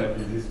 sorry, go ahead.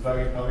 Is this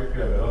plugin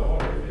publicly available,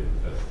 or is it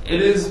just...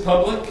 It is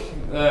public.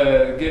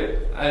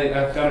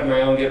 I've got it in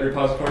my own Git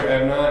repository. I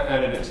have not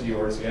added it to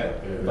yours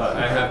yet, but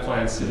I have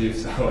plans to do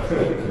so.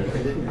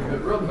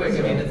 Real quick,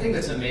 I mean, the thing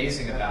that's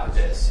amazing about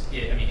this,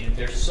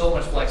 there's so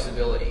much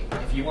flexibility.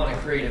 If you want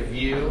to create a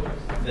view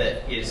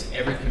that is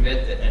every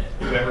commit that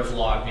whoever's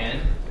logged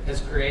in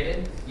has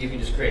created, you can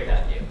just create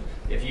that view.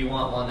 If you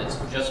want one that's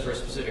just for a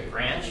specific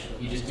branch,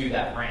 you just do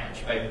that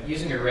branch. By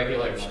using a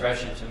regular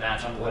expression to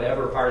match on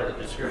whatever part of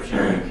the description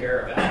you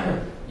care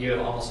about, you have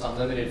almost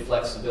unlimited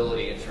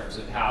flexibility in terms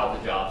of how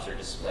the jobs are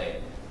displayed.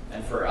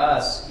 And for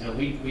us,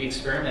 we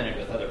experimented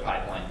with other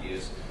pipeline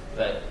views,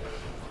 but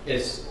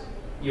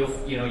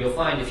you'll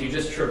find if you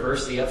just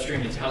traverse the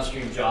upstream and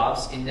downstream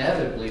jobs,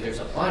 inevitably there's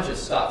a bunch of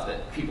stuff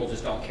that people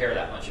just don't care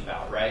that much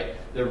about, right?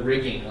 The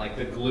rigging, like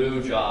the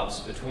glue jobs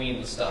between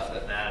the stuff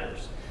that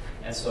matters.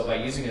 And so by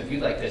using a view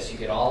like this, you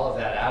get all of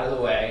that out of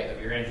the way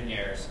of your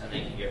engineers, and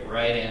they can get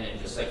right in and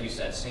just like you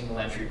said, single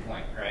entry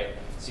point, right?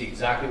 See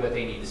exactly what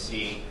they need to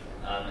see,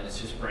 and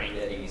it's just brain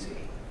dead easy.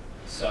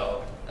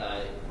 So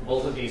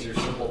both of these are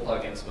simple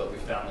plugins, but we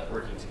found that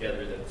working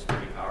together that it's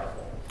pretty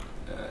powerful.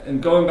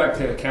 And going back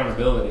to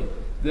accountability,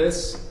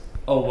 this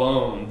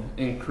alone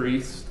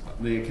increased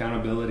the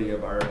accountability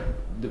of our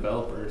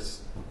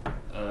developers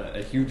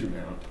a huge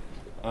amount.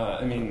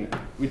 I mean,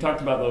 we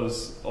talked about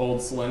those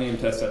old Selenium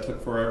tests that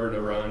took forever to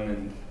run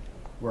and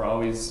were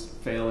always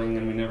failing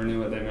and we never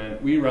knew what they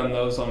meant. We run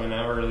those on an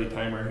hourly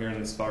timer here in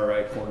this far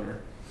right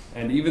corner.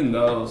 And even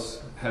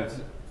those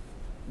have,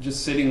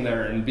 just sitting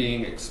there and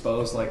being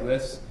exposed like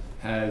this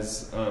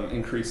has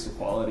increased the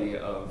quality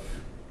of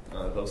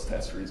those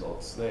test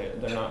results. They're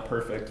not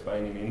perfect by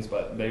any means,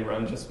 but they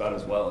run just about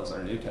as well as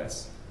our new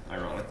tests,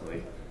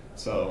 ironically.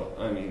 So,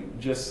 I mean,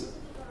 just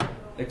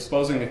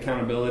exposing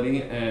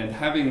accountability and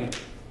having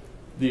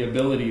the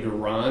ability to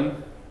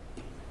run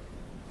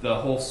the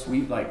whole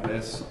suite like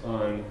this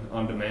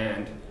on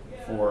demand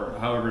for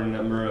however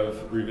number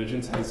of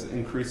revisions has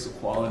increased the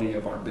quality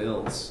of our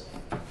builds.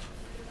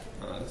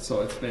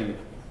 So it's been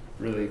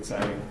really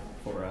exciting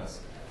for us.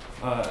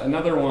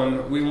 Another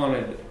one we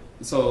wanted,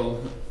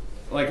 so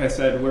like I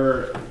said,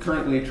 we're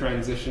currently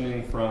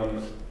transitioning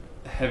from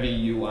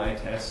heavy UI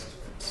test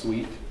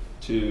suite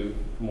to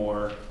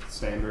more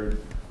standard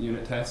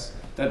unit tests.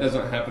 That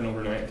doesn't happen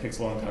overnight, it takes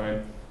a long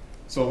time.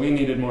 So we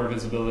needed more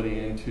visibility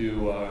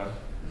into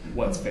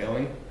what's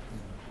failing.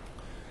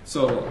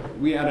 So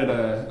we added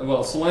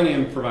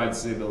Selenium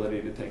provides the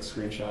ability to take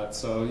screenshots.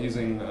 So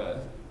using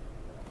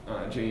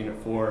JUnit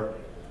 4,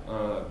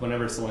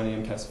 whenever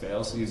Selenium test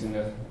fails, using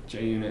a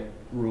JUnit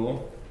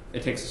rule,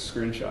 it takes a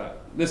screenshot.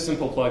 This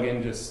simple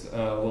plugin just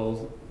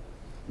will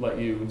let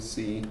you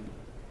see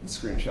the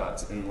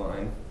screenshots in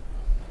line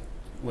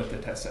with the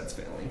test that's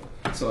failing.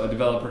 So a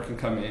developer can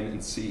come in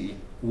and see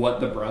what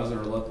the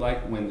browser looked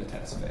like when the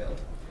test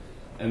failed.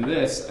 And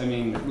this, I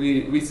mean,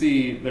 we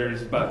see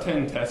there's about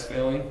 10 tests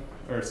failing,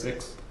 or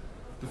 6.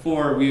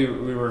 Before we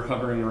were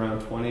hovering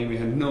around 20. We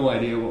had no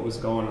idea what was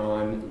going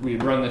on.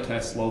 We'd run the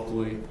tests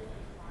locally.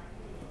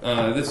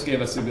 This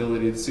gave us the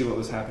ability to see what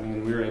was happening,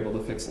 and we were able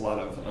to fix a lot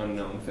of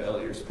unknown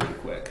failures pretty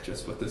quick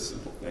just with this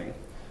simple thing.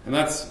 And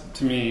that's,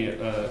 to me,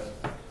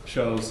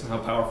 shows how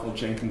powerful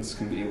Jenkins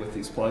can be with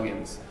these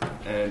plugins.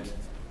 And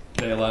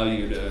they allow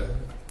you to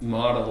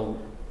model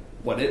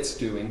what it's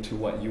doing to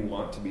what you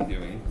want to be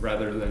doing,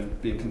 rather than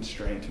being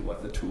constrained to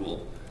what the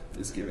tool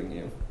is giving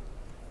you.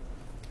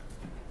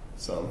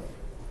 So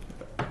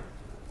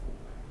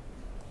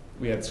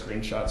we had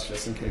screenshots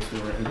just in case we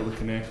weren't able to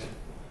connect.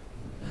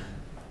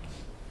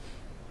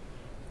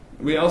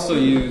 We also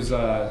use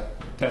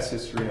test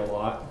history a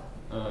lot.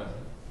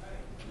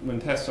 When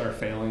tests are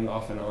failing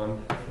off and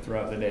on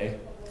throughout the day,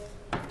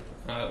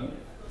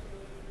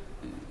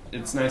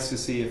 it's nice to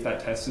see if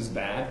that test is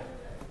bad.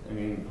 I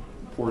mean,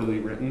 poorly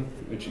written,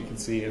 which you can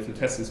see if the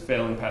test is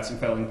failing, passing,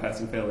 failing,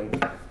 passing, failing,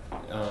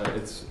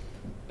 it's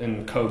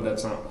in code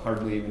that's not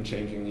hardly even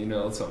changing, you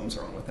know something's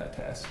wrong with that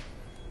test.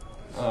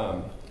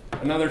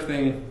 Another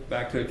thing,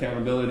 back to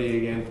accountability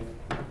again,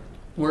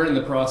 we're in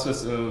the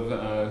process of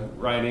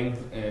writing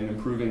and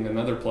improving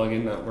another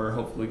plugin that we're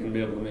hopefully going to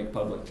be able to make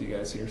public to you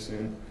guys here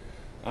soon.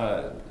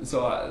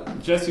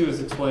 Jesse was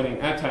explaining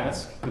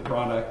AtTask, the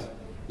product,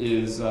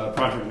 is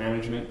project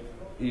management.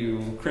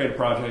 You create a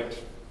project,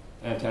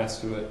 add tasks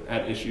to it,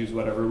 add issues,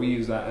 whatever. We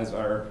use that as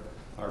our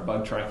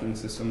bug tracking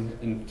system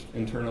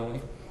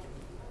internally.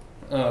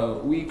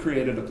 We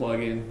created a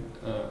plugin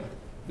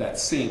that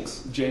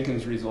syncs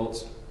Jenkins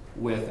results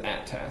with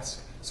AtTask.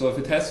 So if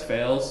a test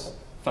fails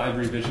 5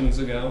 revisions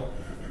ago,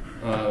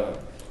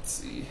 let's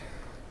see.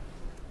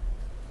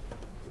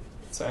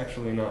 It's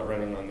actually not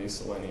running on these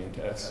Selenium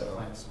tests. So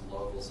Find some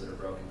locals that are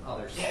broken. Oh,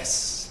 there's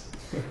yes.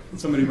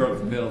 Somebody broke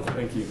the build.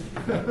 Thank you.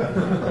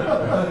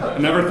 I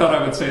never thought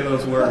I would say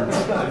those words.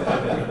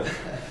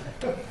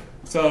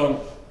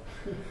 So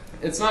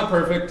it's not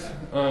perfect.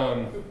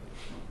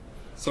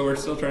 So we're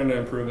still trying to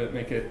improve it,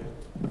 make it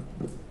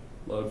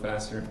load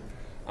faster.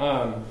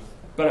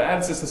 But it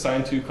adds this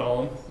assign to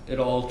column.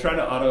 It'll try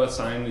to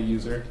auto-assign the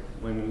user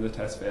when the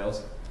test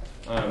fails.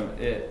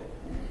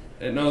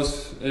 It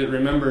knows, it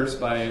remembers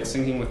by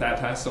syncing with that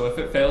task. So if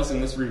it fails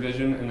in this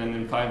revision and then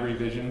in 5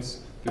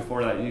 revisions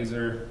before that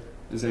user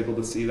is able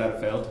to see that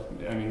it failed,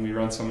 I mean, we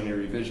run so many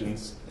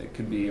revisions, it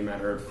could be a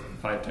matter of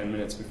 5-10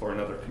 minutes before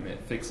another commit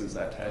fixes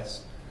that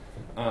test.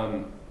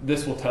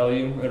 This will tell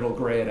you, it'll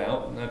gray it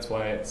out, and that's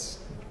why it's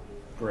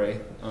gray,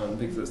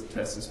 because this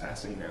test is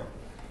passing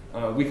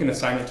now. We can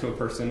assign it to a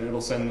person.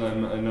 It'll send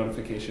them a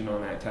notification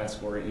on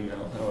AtTask or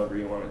email, however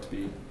you want it to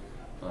be,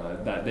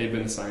 that they've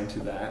been assigned to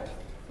that.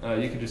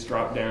 You could just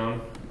drop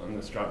down on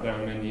this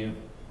drop-down menu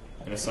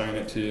and assign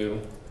it to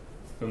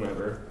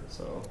whomever.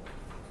 So,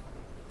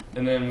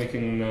 and then we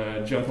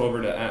can jump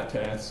over to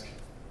AtTask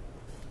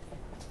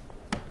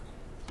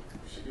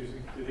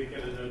Do they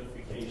get a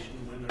notification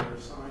when they're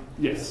assigned?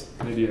 Yes,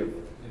 they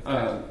do. In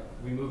fact,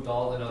 we moved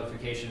all the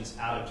notifications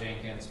out of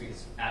Jenkins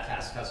because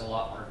AtTask has a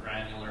lot more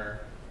granular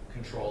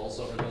controls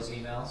over those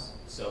emails.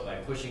 So by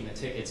pushing the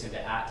tickets into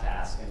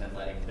AtTask and then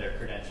letting their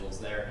credentials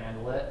there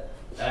handle it,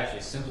 that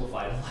actually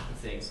simplified a lot of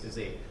things because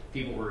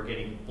people were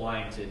getting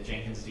blind to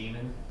Jenkins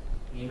daemon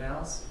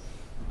emails,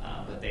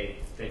 but they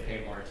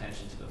pay more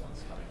attention to the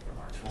ones coming from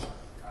our tool.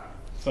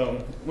 So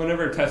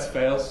whenever a test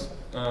fails,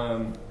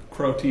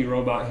 Crow T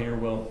robot here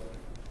will,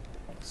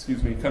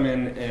 come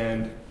in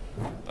and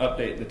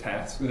update the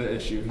task, the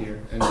issue here,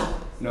 and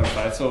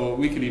notify. So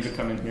we could even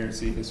come in here and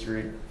see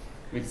history.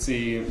 We could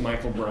see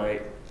Michael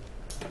Bright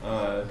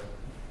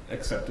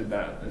accepted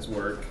that as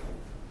work.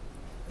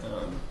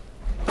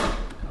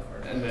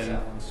 And then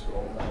that one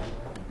scroll down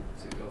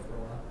to go for a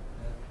while.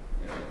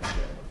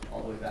 Yeah.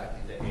 All the way back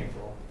into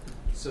April.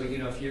 So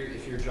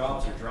if your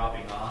jobs are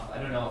dropping off,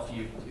 I don't know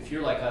if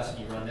you're like us and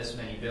you run this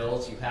many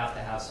builds, you have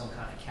to have some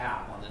kind of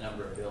cap on the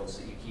number of builds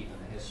that you keep in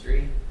the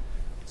history.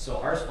 So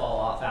ours fall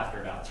off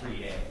after about 3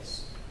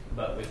 days.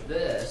 But with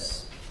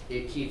this,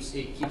 it keeps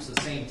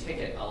the same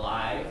ticket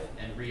alive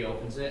and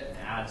reopens it and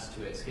adds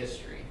to its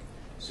history.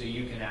 So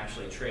you can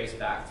actually trace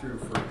back through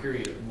for a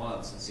period of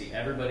months and see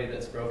everybody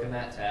that's broken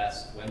that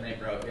test, when they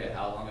broke it,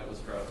 how long it was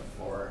broken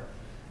for,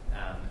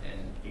 and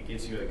it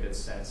gives you a good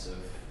sense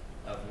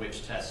of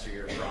which tests are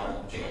your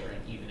problem children,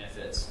 even if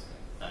it's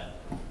a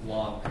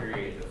long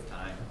period of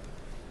time.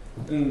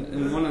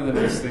 And one of the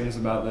nice things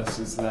about this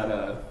is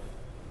that,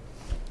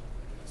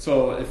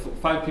 so if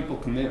 5 people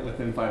commit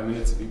within 5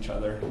 minutes of each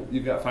other,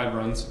 you've got 5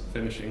 runs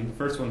finishing. The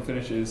first one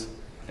finishes,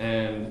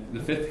 and the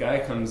 5th guy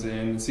comes in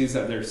and sees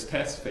that there's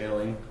tests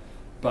failing,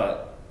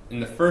 but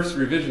in the first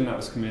revision that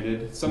was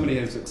committed, somebody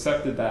has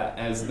accepted that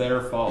as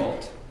their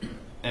fault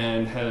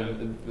and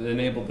have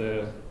been able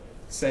to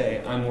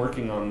say, I'm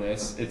working on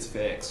this, it's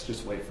fixed,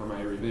 just wait for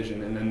my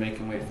revision, and then they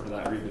can wait for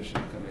that revision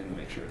to come in and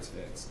make sure it's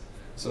fixed.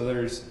 So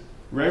there's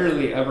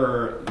rarely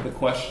ever the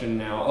question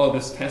now, oh,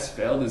 this test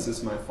failed, is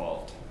this my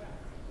fault?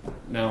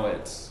 Now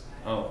it's,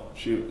 oh,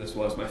 shoot, this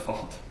was my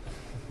fault.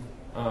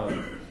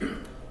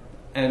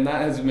 And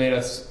that has made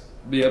us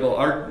be able,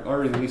 our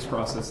release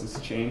process has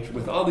changed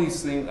with all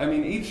these things. I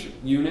mean, each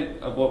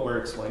unit of what we're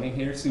explaining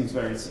here seems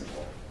very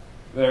simple,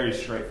 very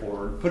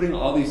straightforward. Putting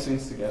all these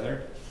things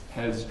together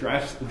has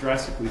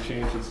drastically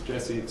changed, as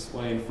Jesse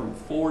explained, from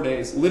 4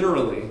 days,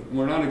 literally,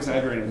 we're not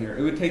exaggerating here,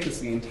 it would take us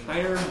the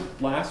entire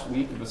last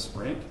week of a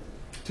sprint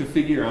to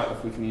figure out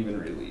if we can even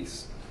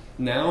release.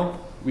 Now,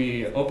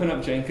 we open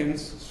up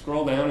Jenkins,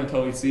 scroll down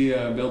until we see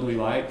a build we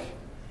like,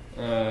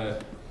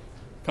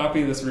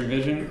 copy this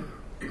revision,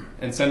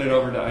 and send it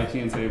over to IT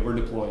and say, we're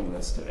deploying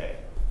this today.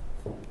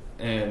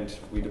 And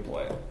we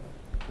deploy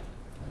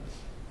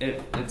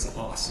it. It's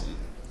awesome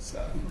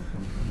stuff.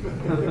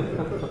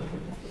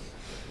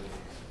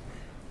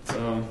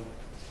 Some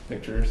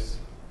pictures.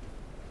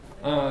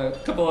 A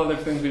couple other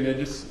things we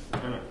did,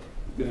 I'm not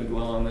going to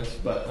dwell on this,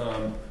 but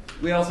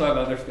we also have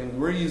other things.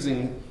 We're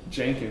using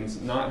Jenkins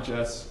not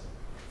just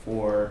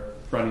for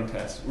running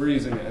tests. We're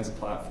using it as a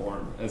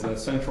platform, as a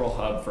central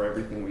hub for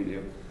everything we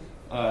do.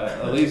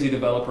 A lazy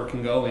developer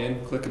can go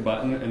in, click a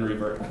button, and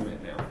revert commit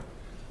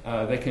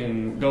now. They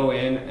can go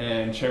in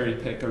and cherry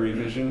pick a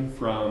revision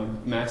from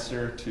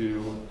master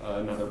to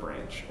another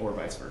branch, or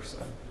vice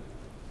versa.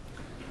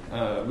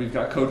 We've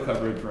got code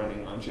coverage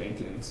running on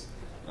Jenkins.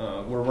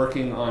 We're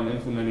working on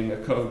implementing a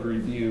code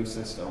review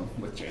system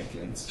with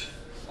Jenkins.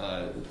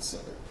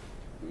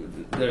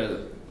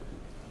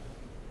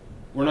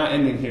 We're not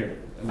ending here.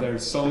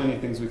 There's so many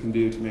things we can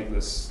do to make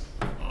this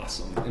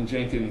awesome, and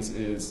Jenkins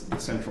is the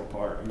central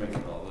part of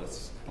making all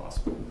this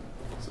possible.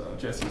 So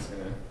Jesse's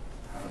going to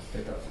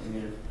pick up from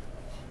here.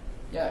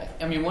 Yeah,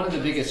 I mean, one of the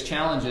biggest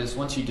challenges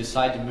once you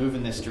decide to move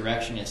in this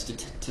direction is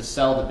to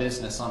sell the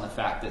business on the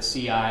fact that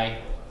CI,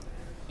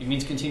 it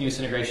means continuous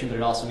integration, but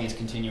it also means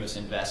continuous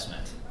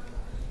investment.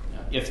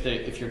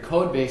 If your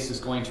code base is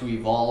going to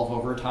evolve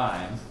over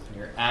time, and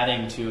you're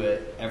adding to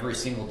it every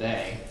single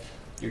day,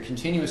 your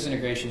continuous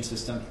integration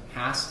system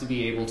has to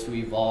be able to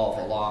evolve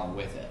along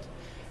with it.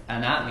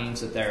 And that means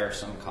that there are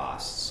some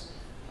costs.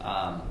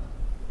 I'm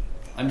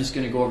just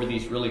going to go over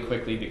these really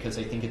quickly because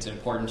I think it's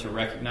important to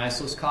recognize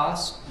those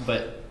costs,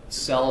 but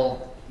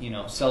sell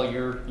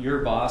your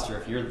boss, or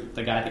if you're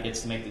the guy that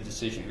gets to make the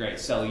decision, great,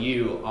 sell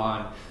you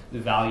on the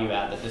value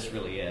add that this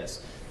really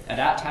is. At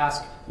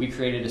AtTask, we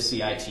created a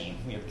CI team.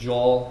 We have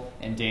Joel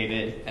and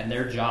David, and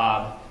their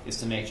job is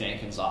to make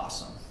Jenkins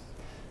awesome.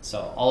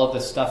 So all of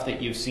the stuff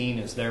that you've seen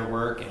is their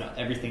work, and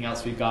everything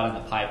else we've got in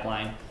the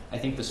pipeline. I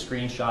think the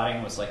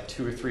screenshotting was like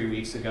 2 or 3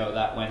 weeks ago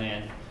that went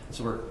in.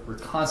 So we're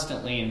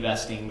constantly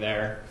investing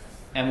there.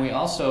 And we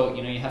also,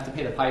 you have to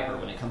pay the piper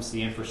when it comes to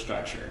the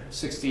infrastructure.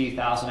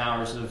 60,000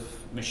 hours of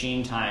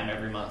machine time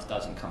every month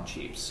doesn't come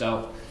cheap.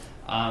 So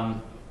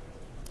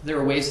there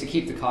are ways to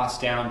keep the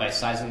costs down by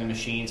sizing the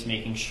machines,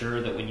 making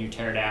sure that when you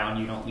tear down,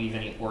 you don't leave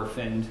any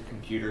orphaned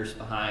computers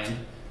behind,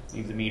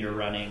 leave the meter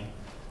running.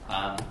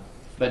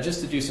 But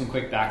just to do some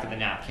quick back of the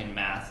napkin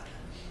math,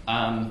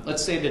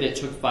 Let's say that it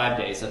took 5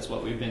 days, that's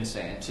what we've been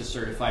saying, to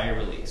certify a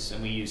release,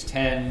 and we use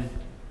 10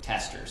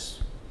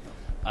 testers.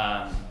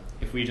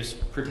 If we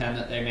just pretend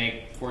that they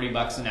make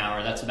 $40 an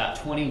hour, that's about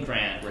 20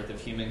 grand worth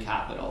of human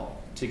capital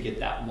to get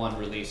that one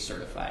release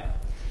certified.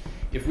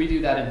 If we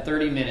do that in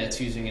 30 minutes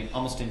using an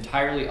almost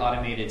entirely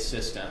automated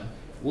system,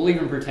 we'll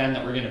even pretend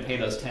that we're going to pay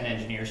those 10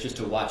 engineers just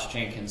to watch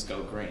Jenkins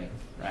go green,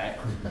 right?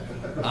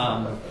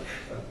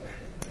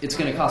 It's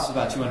going to cost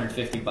about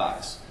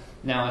 $250.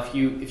 Now, if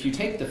you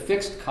take the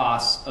fixed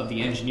costs of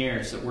the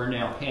engineers that we're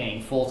now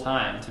paying full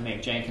time to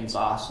make Jenkins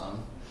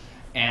awesome,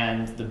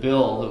 and the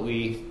bill that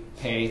we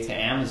pay to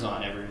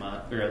Amazon every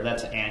month, or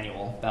that's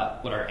annual,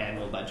 about what our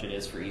annual budget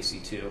is for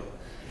EC2,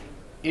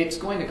 it's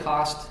going to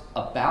cost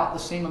about the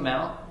same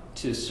amount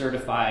to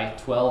certify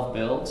 12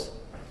 builds.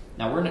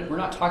 Now, we're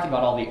not talking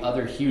about all the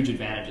other huge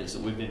advantages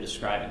that we've been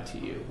describing to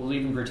you. We'll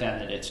even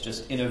pretend that it's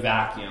just in a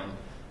vacuum,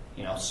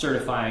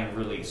 certifying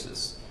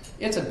releases.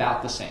 It's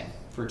about the same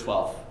for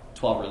 12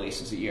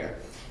 releases a year.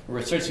 Where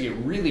it starts to get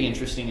really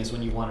interesting is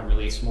when you want to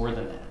release more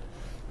than that.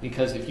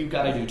 Because if you've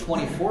got to do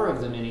 24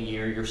 of them in a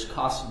year, your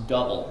costs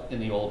double in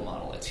the old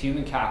model. It's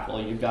human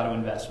capital. You've got to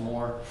invest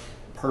more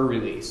per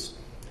release.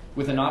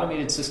 With an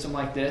automated system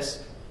like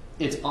this,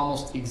 it's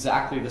almost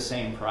exactly the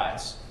same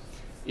price.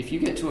 If you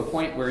get to a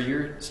point where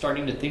you're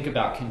starting to think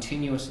about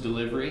continuous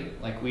delivery,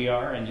 like we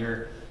are, and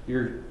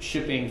you're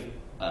shipping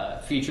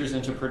features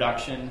into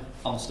production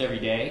almost every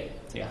day,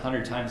 say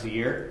 100 times a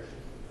year,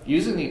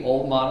 using the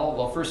old model,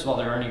 well, first of all,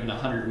 there aren't even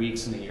 100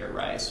 weeks in the year,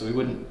 right? So we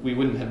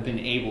wouldn't have been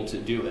able to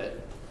do it.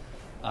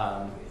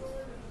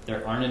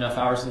 There aren't enough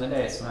hours in the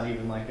day. It's not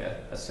even like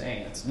a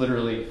saying. It's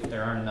literally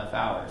there aren't enough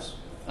hours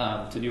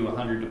to do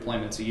 100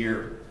 deployments a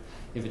year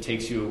if it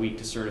takes you a week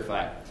to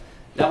certify.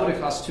 That would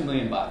have cost $2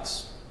 million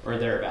or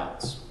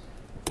thereabouts.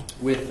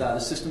 With the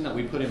system that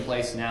we put in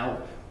place now,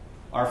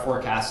 our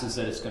forecast is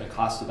that it's going to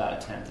cost about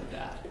a tenth of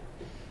that.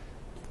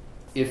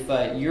 If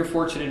you're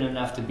fortunate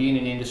enough to be in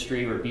an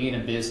industry or be in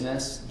a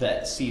business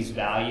that sees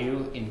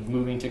value in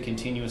moving to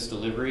continuous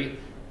delivery,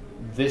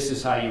 this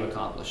is how you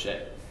accomplish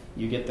it.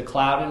 You get the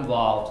cloud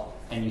involved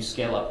and you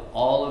scale up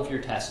all of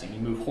your testing. You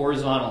move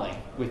horizontally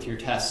with your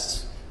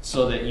tests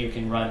so that you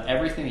can run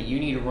everything that you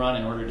need to run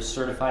in order to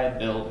certify a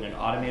build in an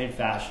automated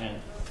fashion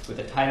with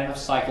a tight enough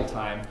cycle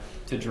time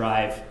to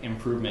drive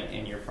improvement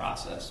in your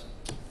process.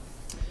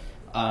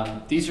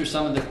 These are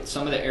some of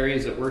the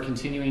areas that we're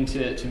continuing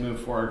to move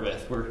forward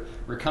with.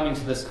 We're coming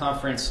to this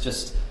conference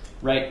just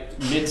right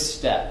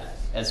mid-step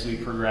as we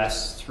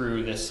progress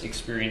through this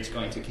experience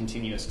going to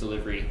continuous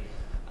delivery.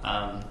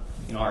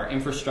 Our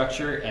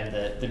infrastructure and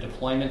the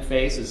deployment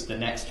phase is the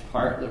next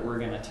part that we're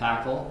going to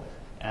tackle.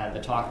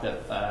 The talk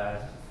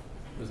that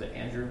was it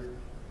Andrew?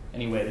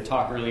 Anyway, the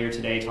talk earlier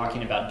today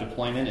talking about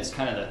deployment is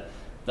kind of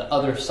the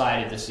other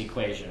side of this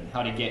equation,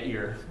 how to get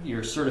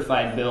your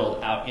certified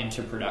build out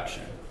into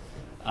production.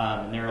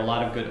 And there are a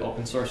lot of good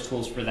open source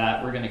tools for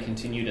that. We're going to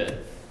continue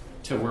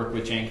to work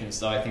with Jenkins,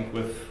 though I think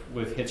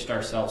we've hitched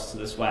ourselves to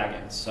this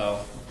wagon. So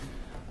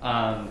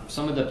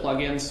some of the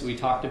plugins we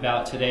talked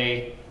about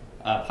today,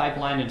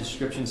 Pipeline and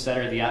Description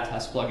Setter, the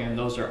AtTask plugin,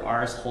 those are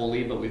ours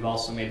wholly, but we've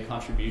also made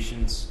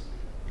contributions.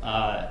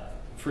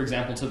 For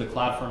example, to the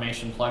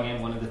CloudFormation plugin,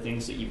 one of the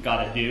things that you've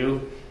got to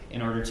do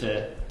in order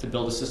to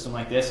build a system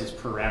like this is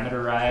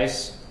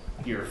parameterize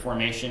your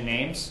formation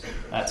names.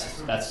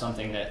 That's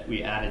something that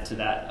we added to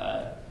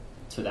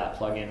that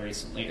plugin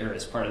recently, or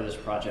as part of this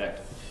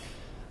project.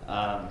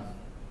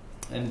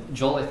 And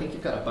Joel, I think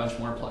you've got a bunch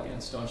more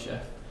plugins, don't you?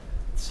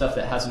 Stuff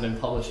that hasn't been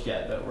published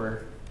yet, but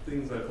we're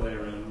Things I play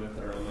around with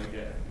are on my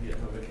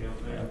GitHub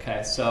account now.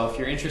 okay. So if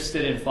you're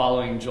interested in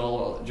following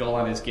Joel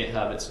on his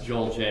GitHub, it's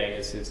Joel J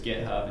is his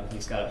GitHub, and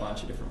he's got a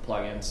bunch of different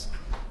plugins.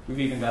 We've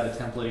even got a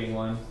templating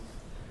one.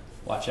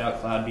 Watch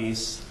out, Cloud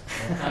Beasts.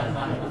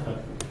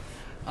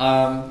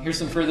 Here's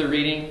some further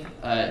reading.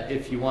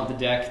 If you want the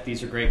deck,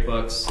 these are great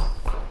books.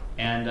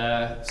 And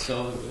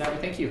so with that, we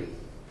thank you.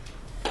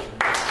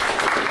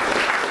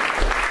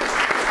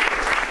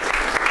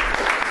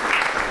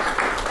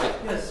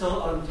 Yes,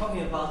 so I'm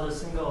talking about the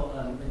single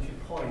entry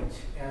point,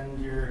 and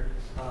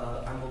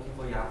I'm working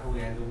for Yahoo,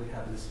 and we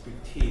have this big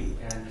team,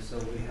 and so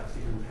we have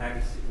different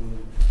packages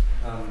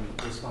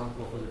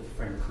responsible for the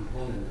different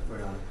components. For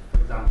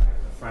example,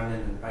 like the front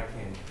end and back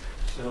end.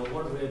 So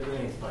what we're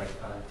doing is like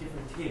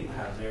different teams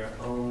have their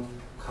own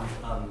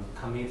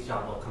commit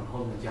job or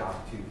component job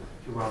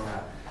to run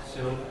that.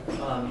 So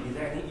is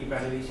there any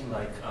evaluation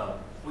like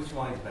which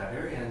one is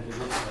better and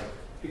which like,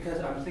 because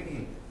I'm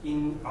thinking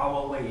in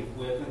our way, if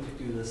we're going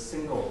to do the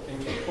single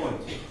entry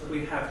point,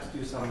 we have to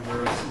do some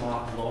very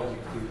smart logic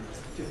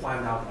to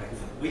find out like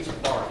which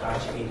part I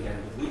change and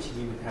which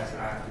unit test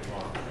I have to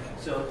run.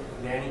 So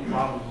is there any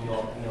problem in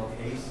your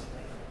case?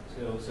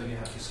 So you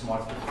have to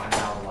smartly find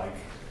out like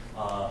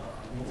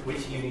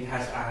which unit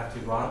test I have to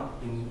run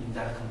in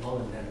that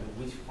component and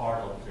which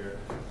part of the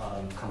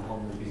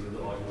component build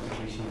or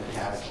integration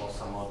test or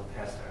some other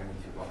test I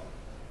need to run.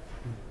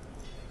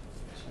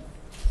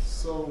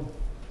 So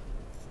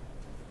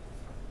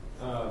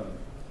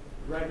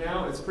right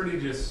now it's pretty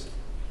just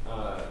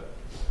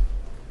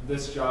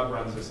this job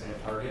runs this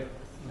ant target,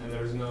 and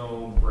there's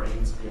no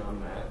brains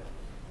beyond that.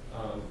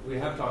 We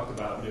have talked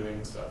about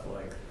doing stuff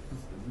like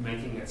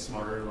making it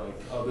smarter, like,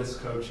 oh, this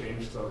code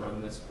changed, so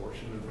run this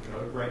portion of the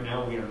code. Right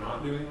now, we are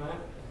not doing that,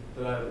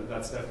 but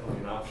that's definitely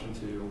an option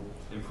to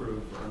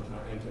improve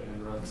runtime,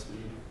 end-to-end run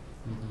speed.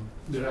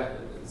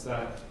 Does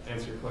that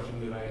answer your question?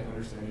 Did I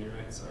understand you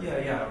right? Sorry.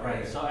 Yeah,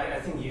 right. So I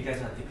think you guys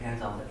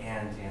depend on the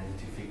end and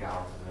to figure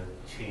out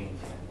the change.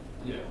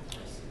 Yeah.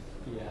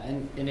 Yeah,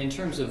 and in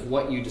terms of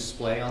what you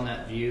display on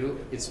that view,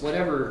 it's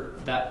whatever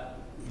that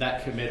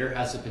committer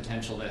has the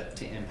potential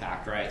to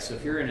impact, right? So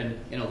if you're in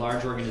a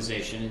large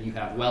organization and you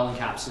have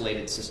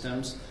well-encapsulated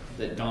systems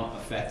that don't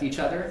affect each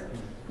other,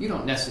 you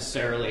don't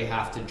necessarily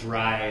have to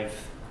drive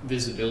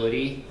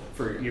visibility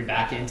for your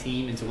back-end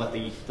team into what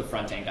the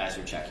front-end guys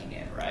are checking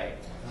in, right?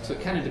 So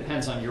it kind of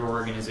depends on your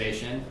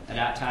organization.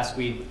 At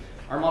AtTask,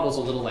 our model's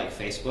a little like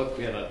Facebook.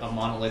 We have a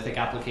monolithic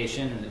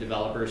application, and the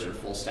developers are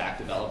full-stack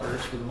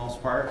developers for the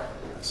most part.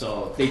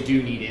 So they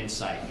do need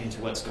insight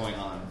into what's going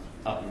on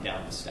up and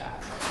down the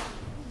stack.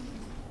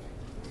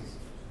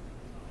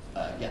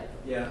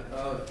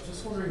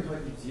 Just wondering how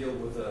you deal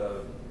with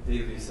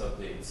database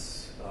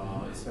updates,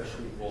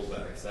 especially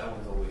rollbacks. That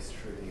one's always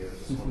tricky. I was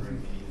just wondering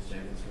if you use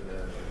Jenkins for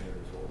that or any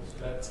other tools.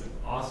 That's an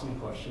awesome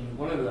question.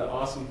 One of the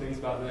awesome things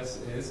about this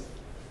is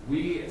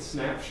we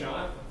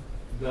snapshot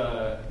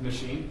the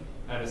machine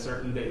at a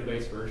certain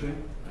database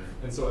version.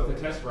 And so if a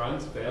test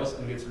runs, fails,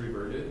 and gets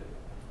reverted,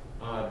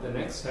 the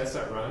next test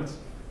that runs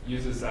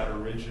uses that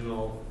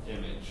original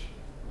image.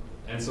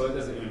 And so it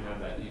doesn't even have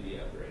that DB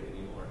upgrade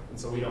anymore. And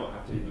so we don't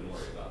have to even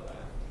worry about that.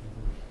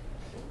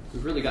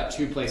 We've really got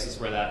two places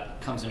where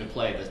that comes into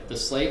play. The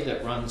slave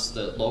that runs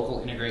the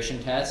local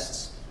integration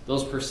tests,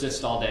 those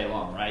persist all day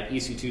long, right?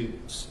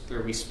 EC2,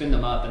 or we spin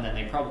them up, and then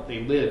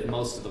they live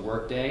most of the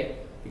workday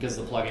because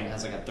the plugin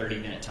has like a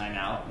 30-minute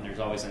timeout, and there's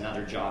always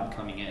another job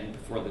coming in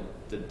before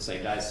the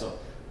slave dies. So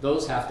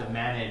those have to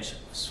manage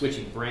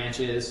switching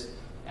branches,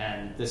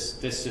 and this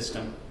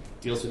system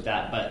deals with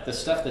that. But the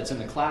stuff that's in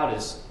the cloud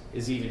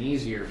is even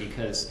easier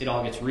because it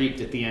all gets reaped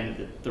at the end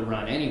of the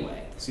run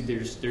anyway. See,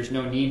 there's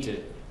no need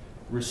to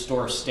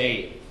restore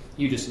state.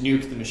 You just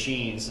nuke the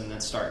machines and then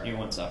start new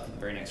ones up for the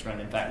very next run.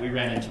 In fact, we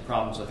ran into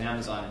problems with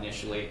Amazon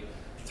initially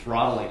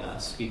throttling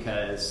us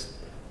because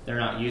they're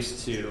not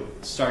used to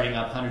starting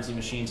up hundreds of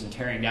machines and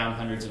tearing down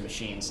hundreds of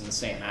machines in the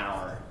same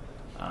hour.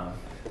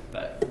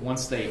 But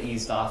once they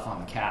eased off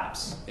on the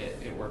caps,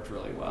 it worked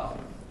really well.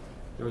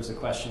 There was a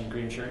question,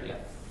 green shirt, yeah.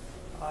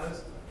 I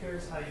was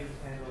curious how you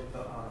handled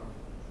the,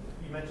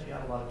 you mentioned you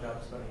had a lot of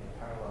jobs running in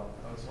parallel.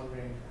 I was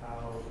wondering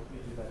how you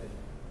do that.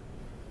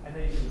 I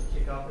know you can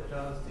kick off the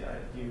jobs.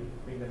 Do you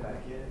bring them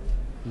back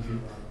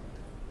in?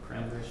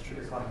 Parameterized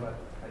trigger. Talk about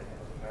how you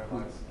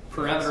handle the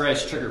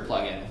Parameterized trigger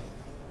plugin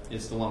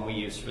is the one we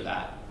use for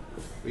that.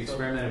 We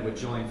experimented with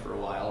join for a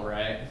while,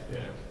 right? Yeah.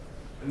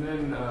 And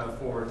then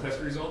for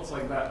test results,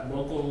 like that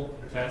local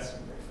test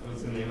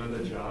was the name of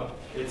the job.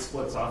 It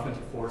splits off into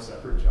 4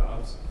 separate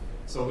jobs.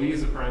 So we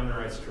use a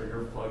parameterized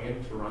trigger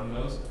plugin to run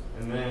those,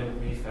 and then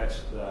we fetch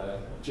the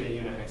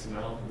JUnit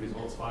XML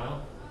results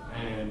file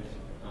and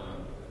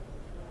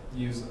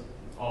use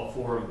all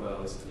 4 of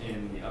those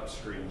in the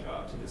upstream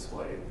job to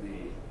display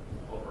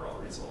the overall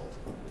result,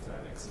 if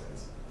that makes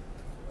sense.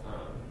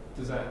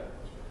 Does that?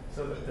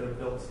 So there are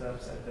build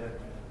steps and then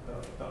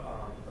the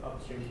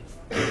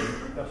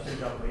upstream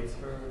job waits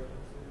for?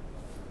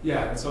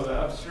 Yeah, and so the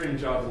upstream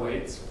job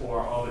waits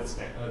for all its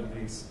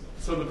these.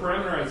 So the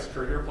parameterized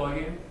trigger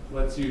plugin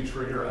lets you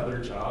trigger other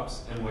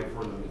jobs and wait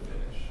for them to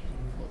finish.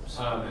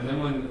 And then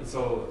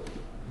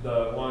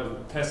the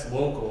one test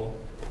local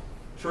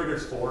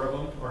triggers 4 of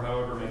them, or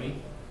however many,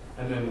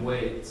 and then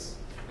waits.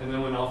 And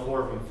then when all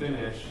 4 of them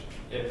finish,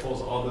 it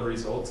pulls all the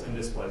results and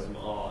displays them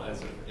all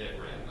as if it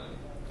ran them.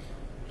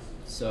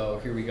 So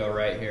here we go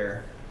right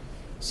here.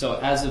 So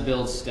as a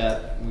build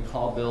step, we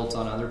call builds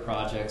on other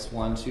projects,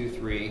 1, 2,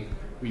 3.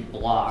 We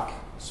block,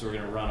 so we're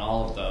going to run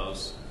all of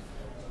those.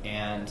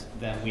 And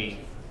then we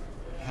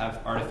have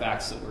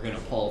artifacts that we're going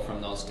to pull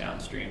from those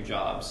downstream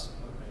jobs.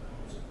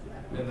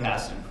 And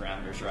pass in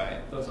parameters, right?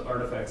 Those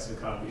artifacts to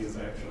copy is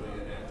actually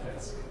an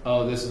AtTask.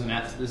 Oh, this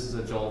is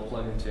a Joel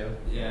plugin too?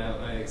 Yeah,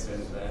 I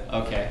extended that.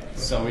 Okay,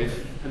 so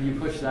have you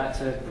pushed that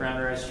to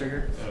parameterized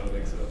trigger? I don't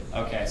think so.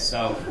 Okay,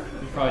 so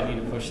you probably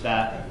need to push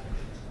that.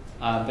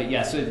 But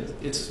yeah, so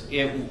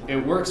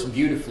it works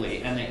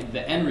beautifully, and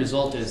the end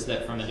result is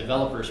that from a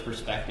developer's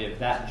perspective,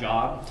 that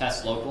job,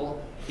 test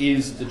local,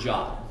 is the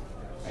job.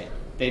 Right?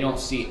 They don't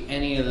see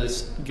any of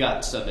this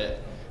guts of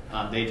it.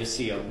 They just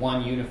see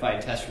one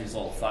unified test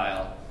result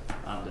file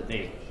that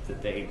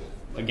they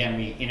again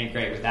we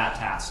integrate with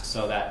AtTask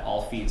so that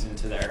all feeds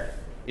into their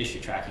issue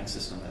tracking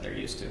system that they're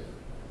used to.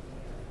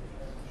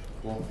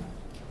 Cool.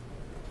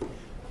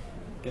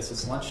 Guess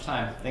it's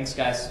lunchtime. Thanks,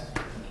 guys.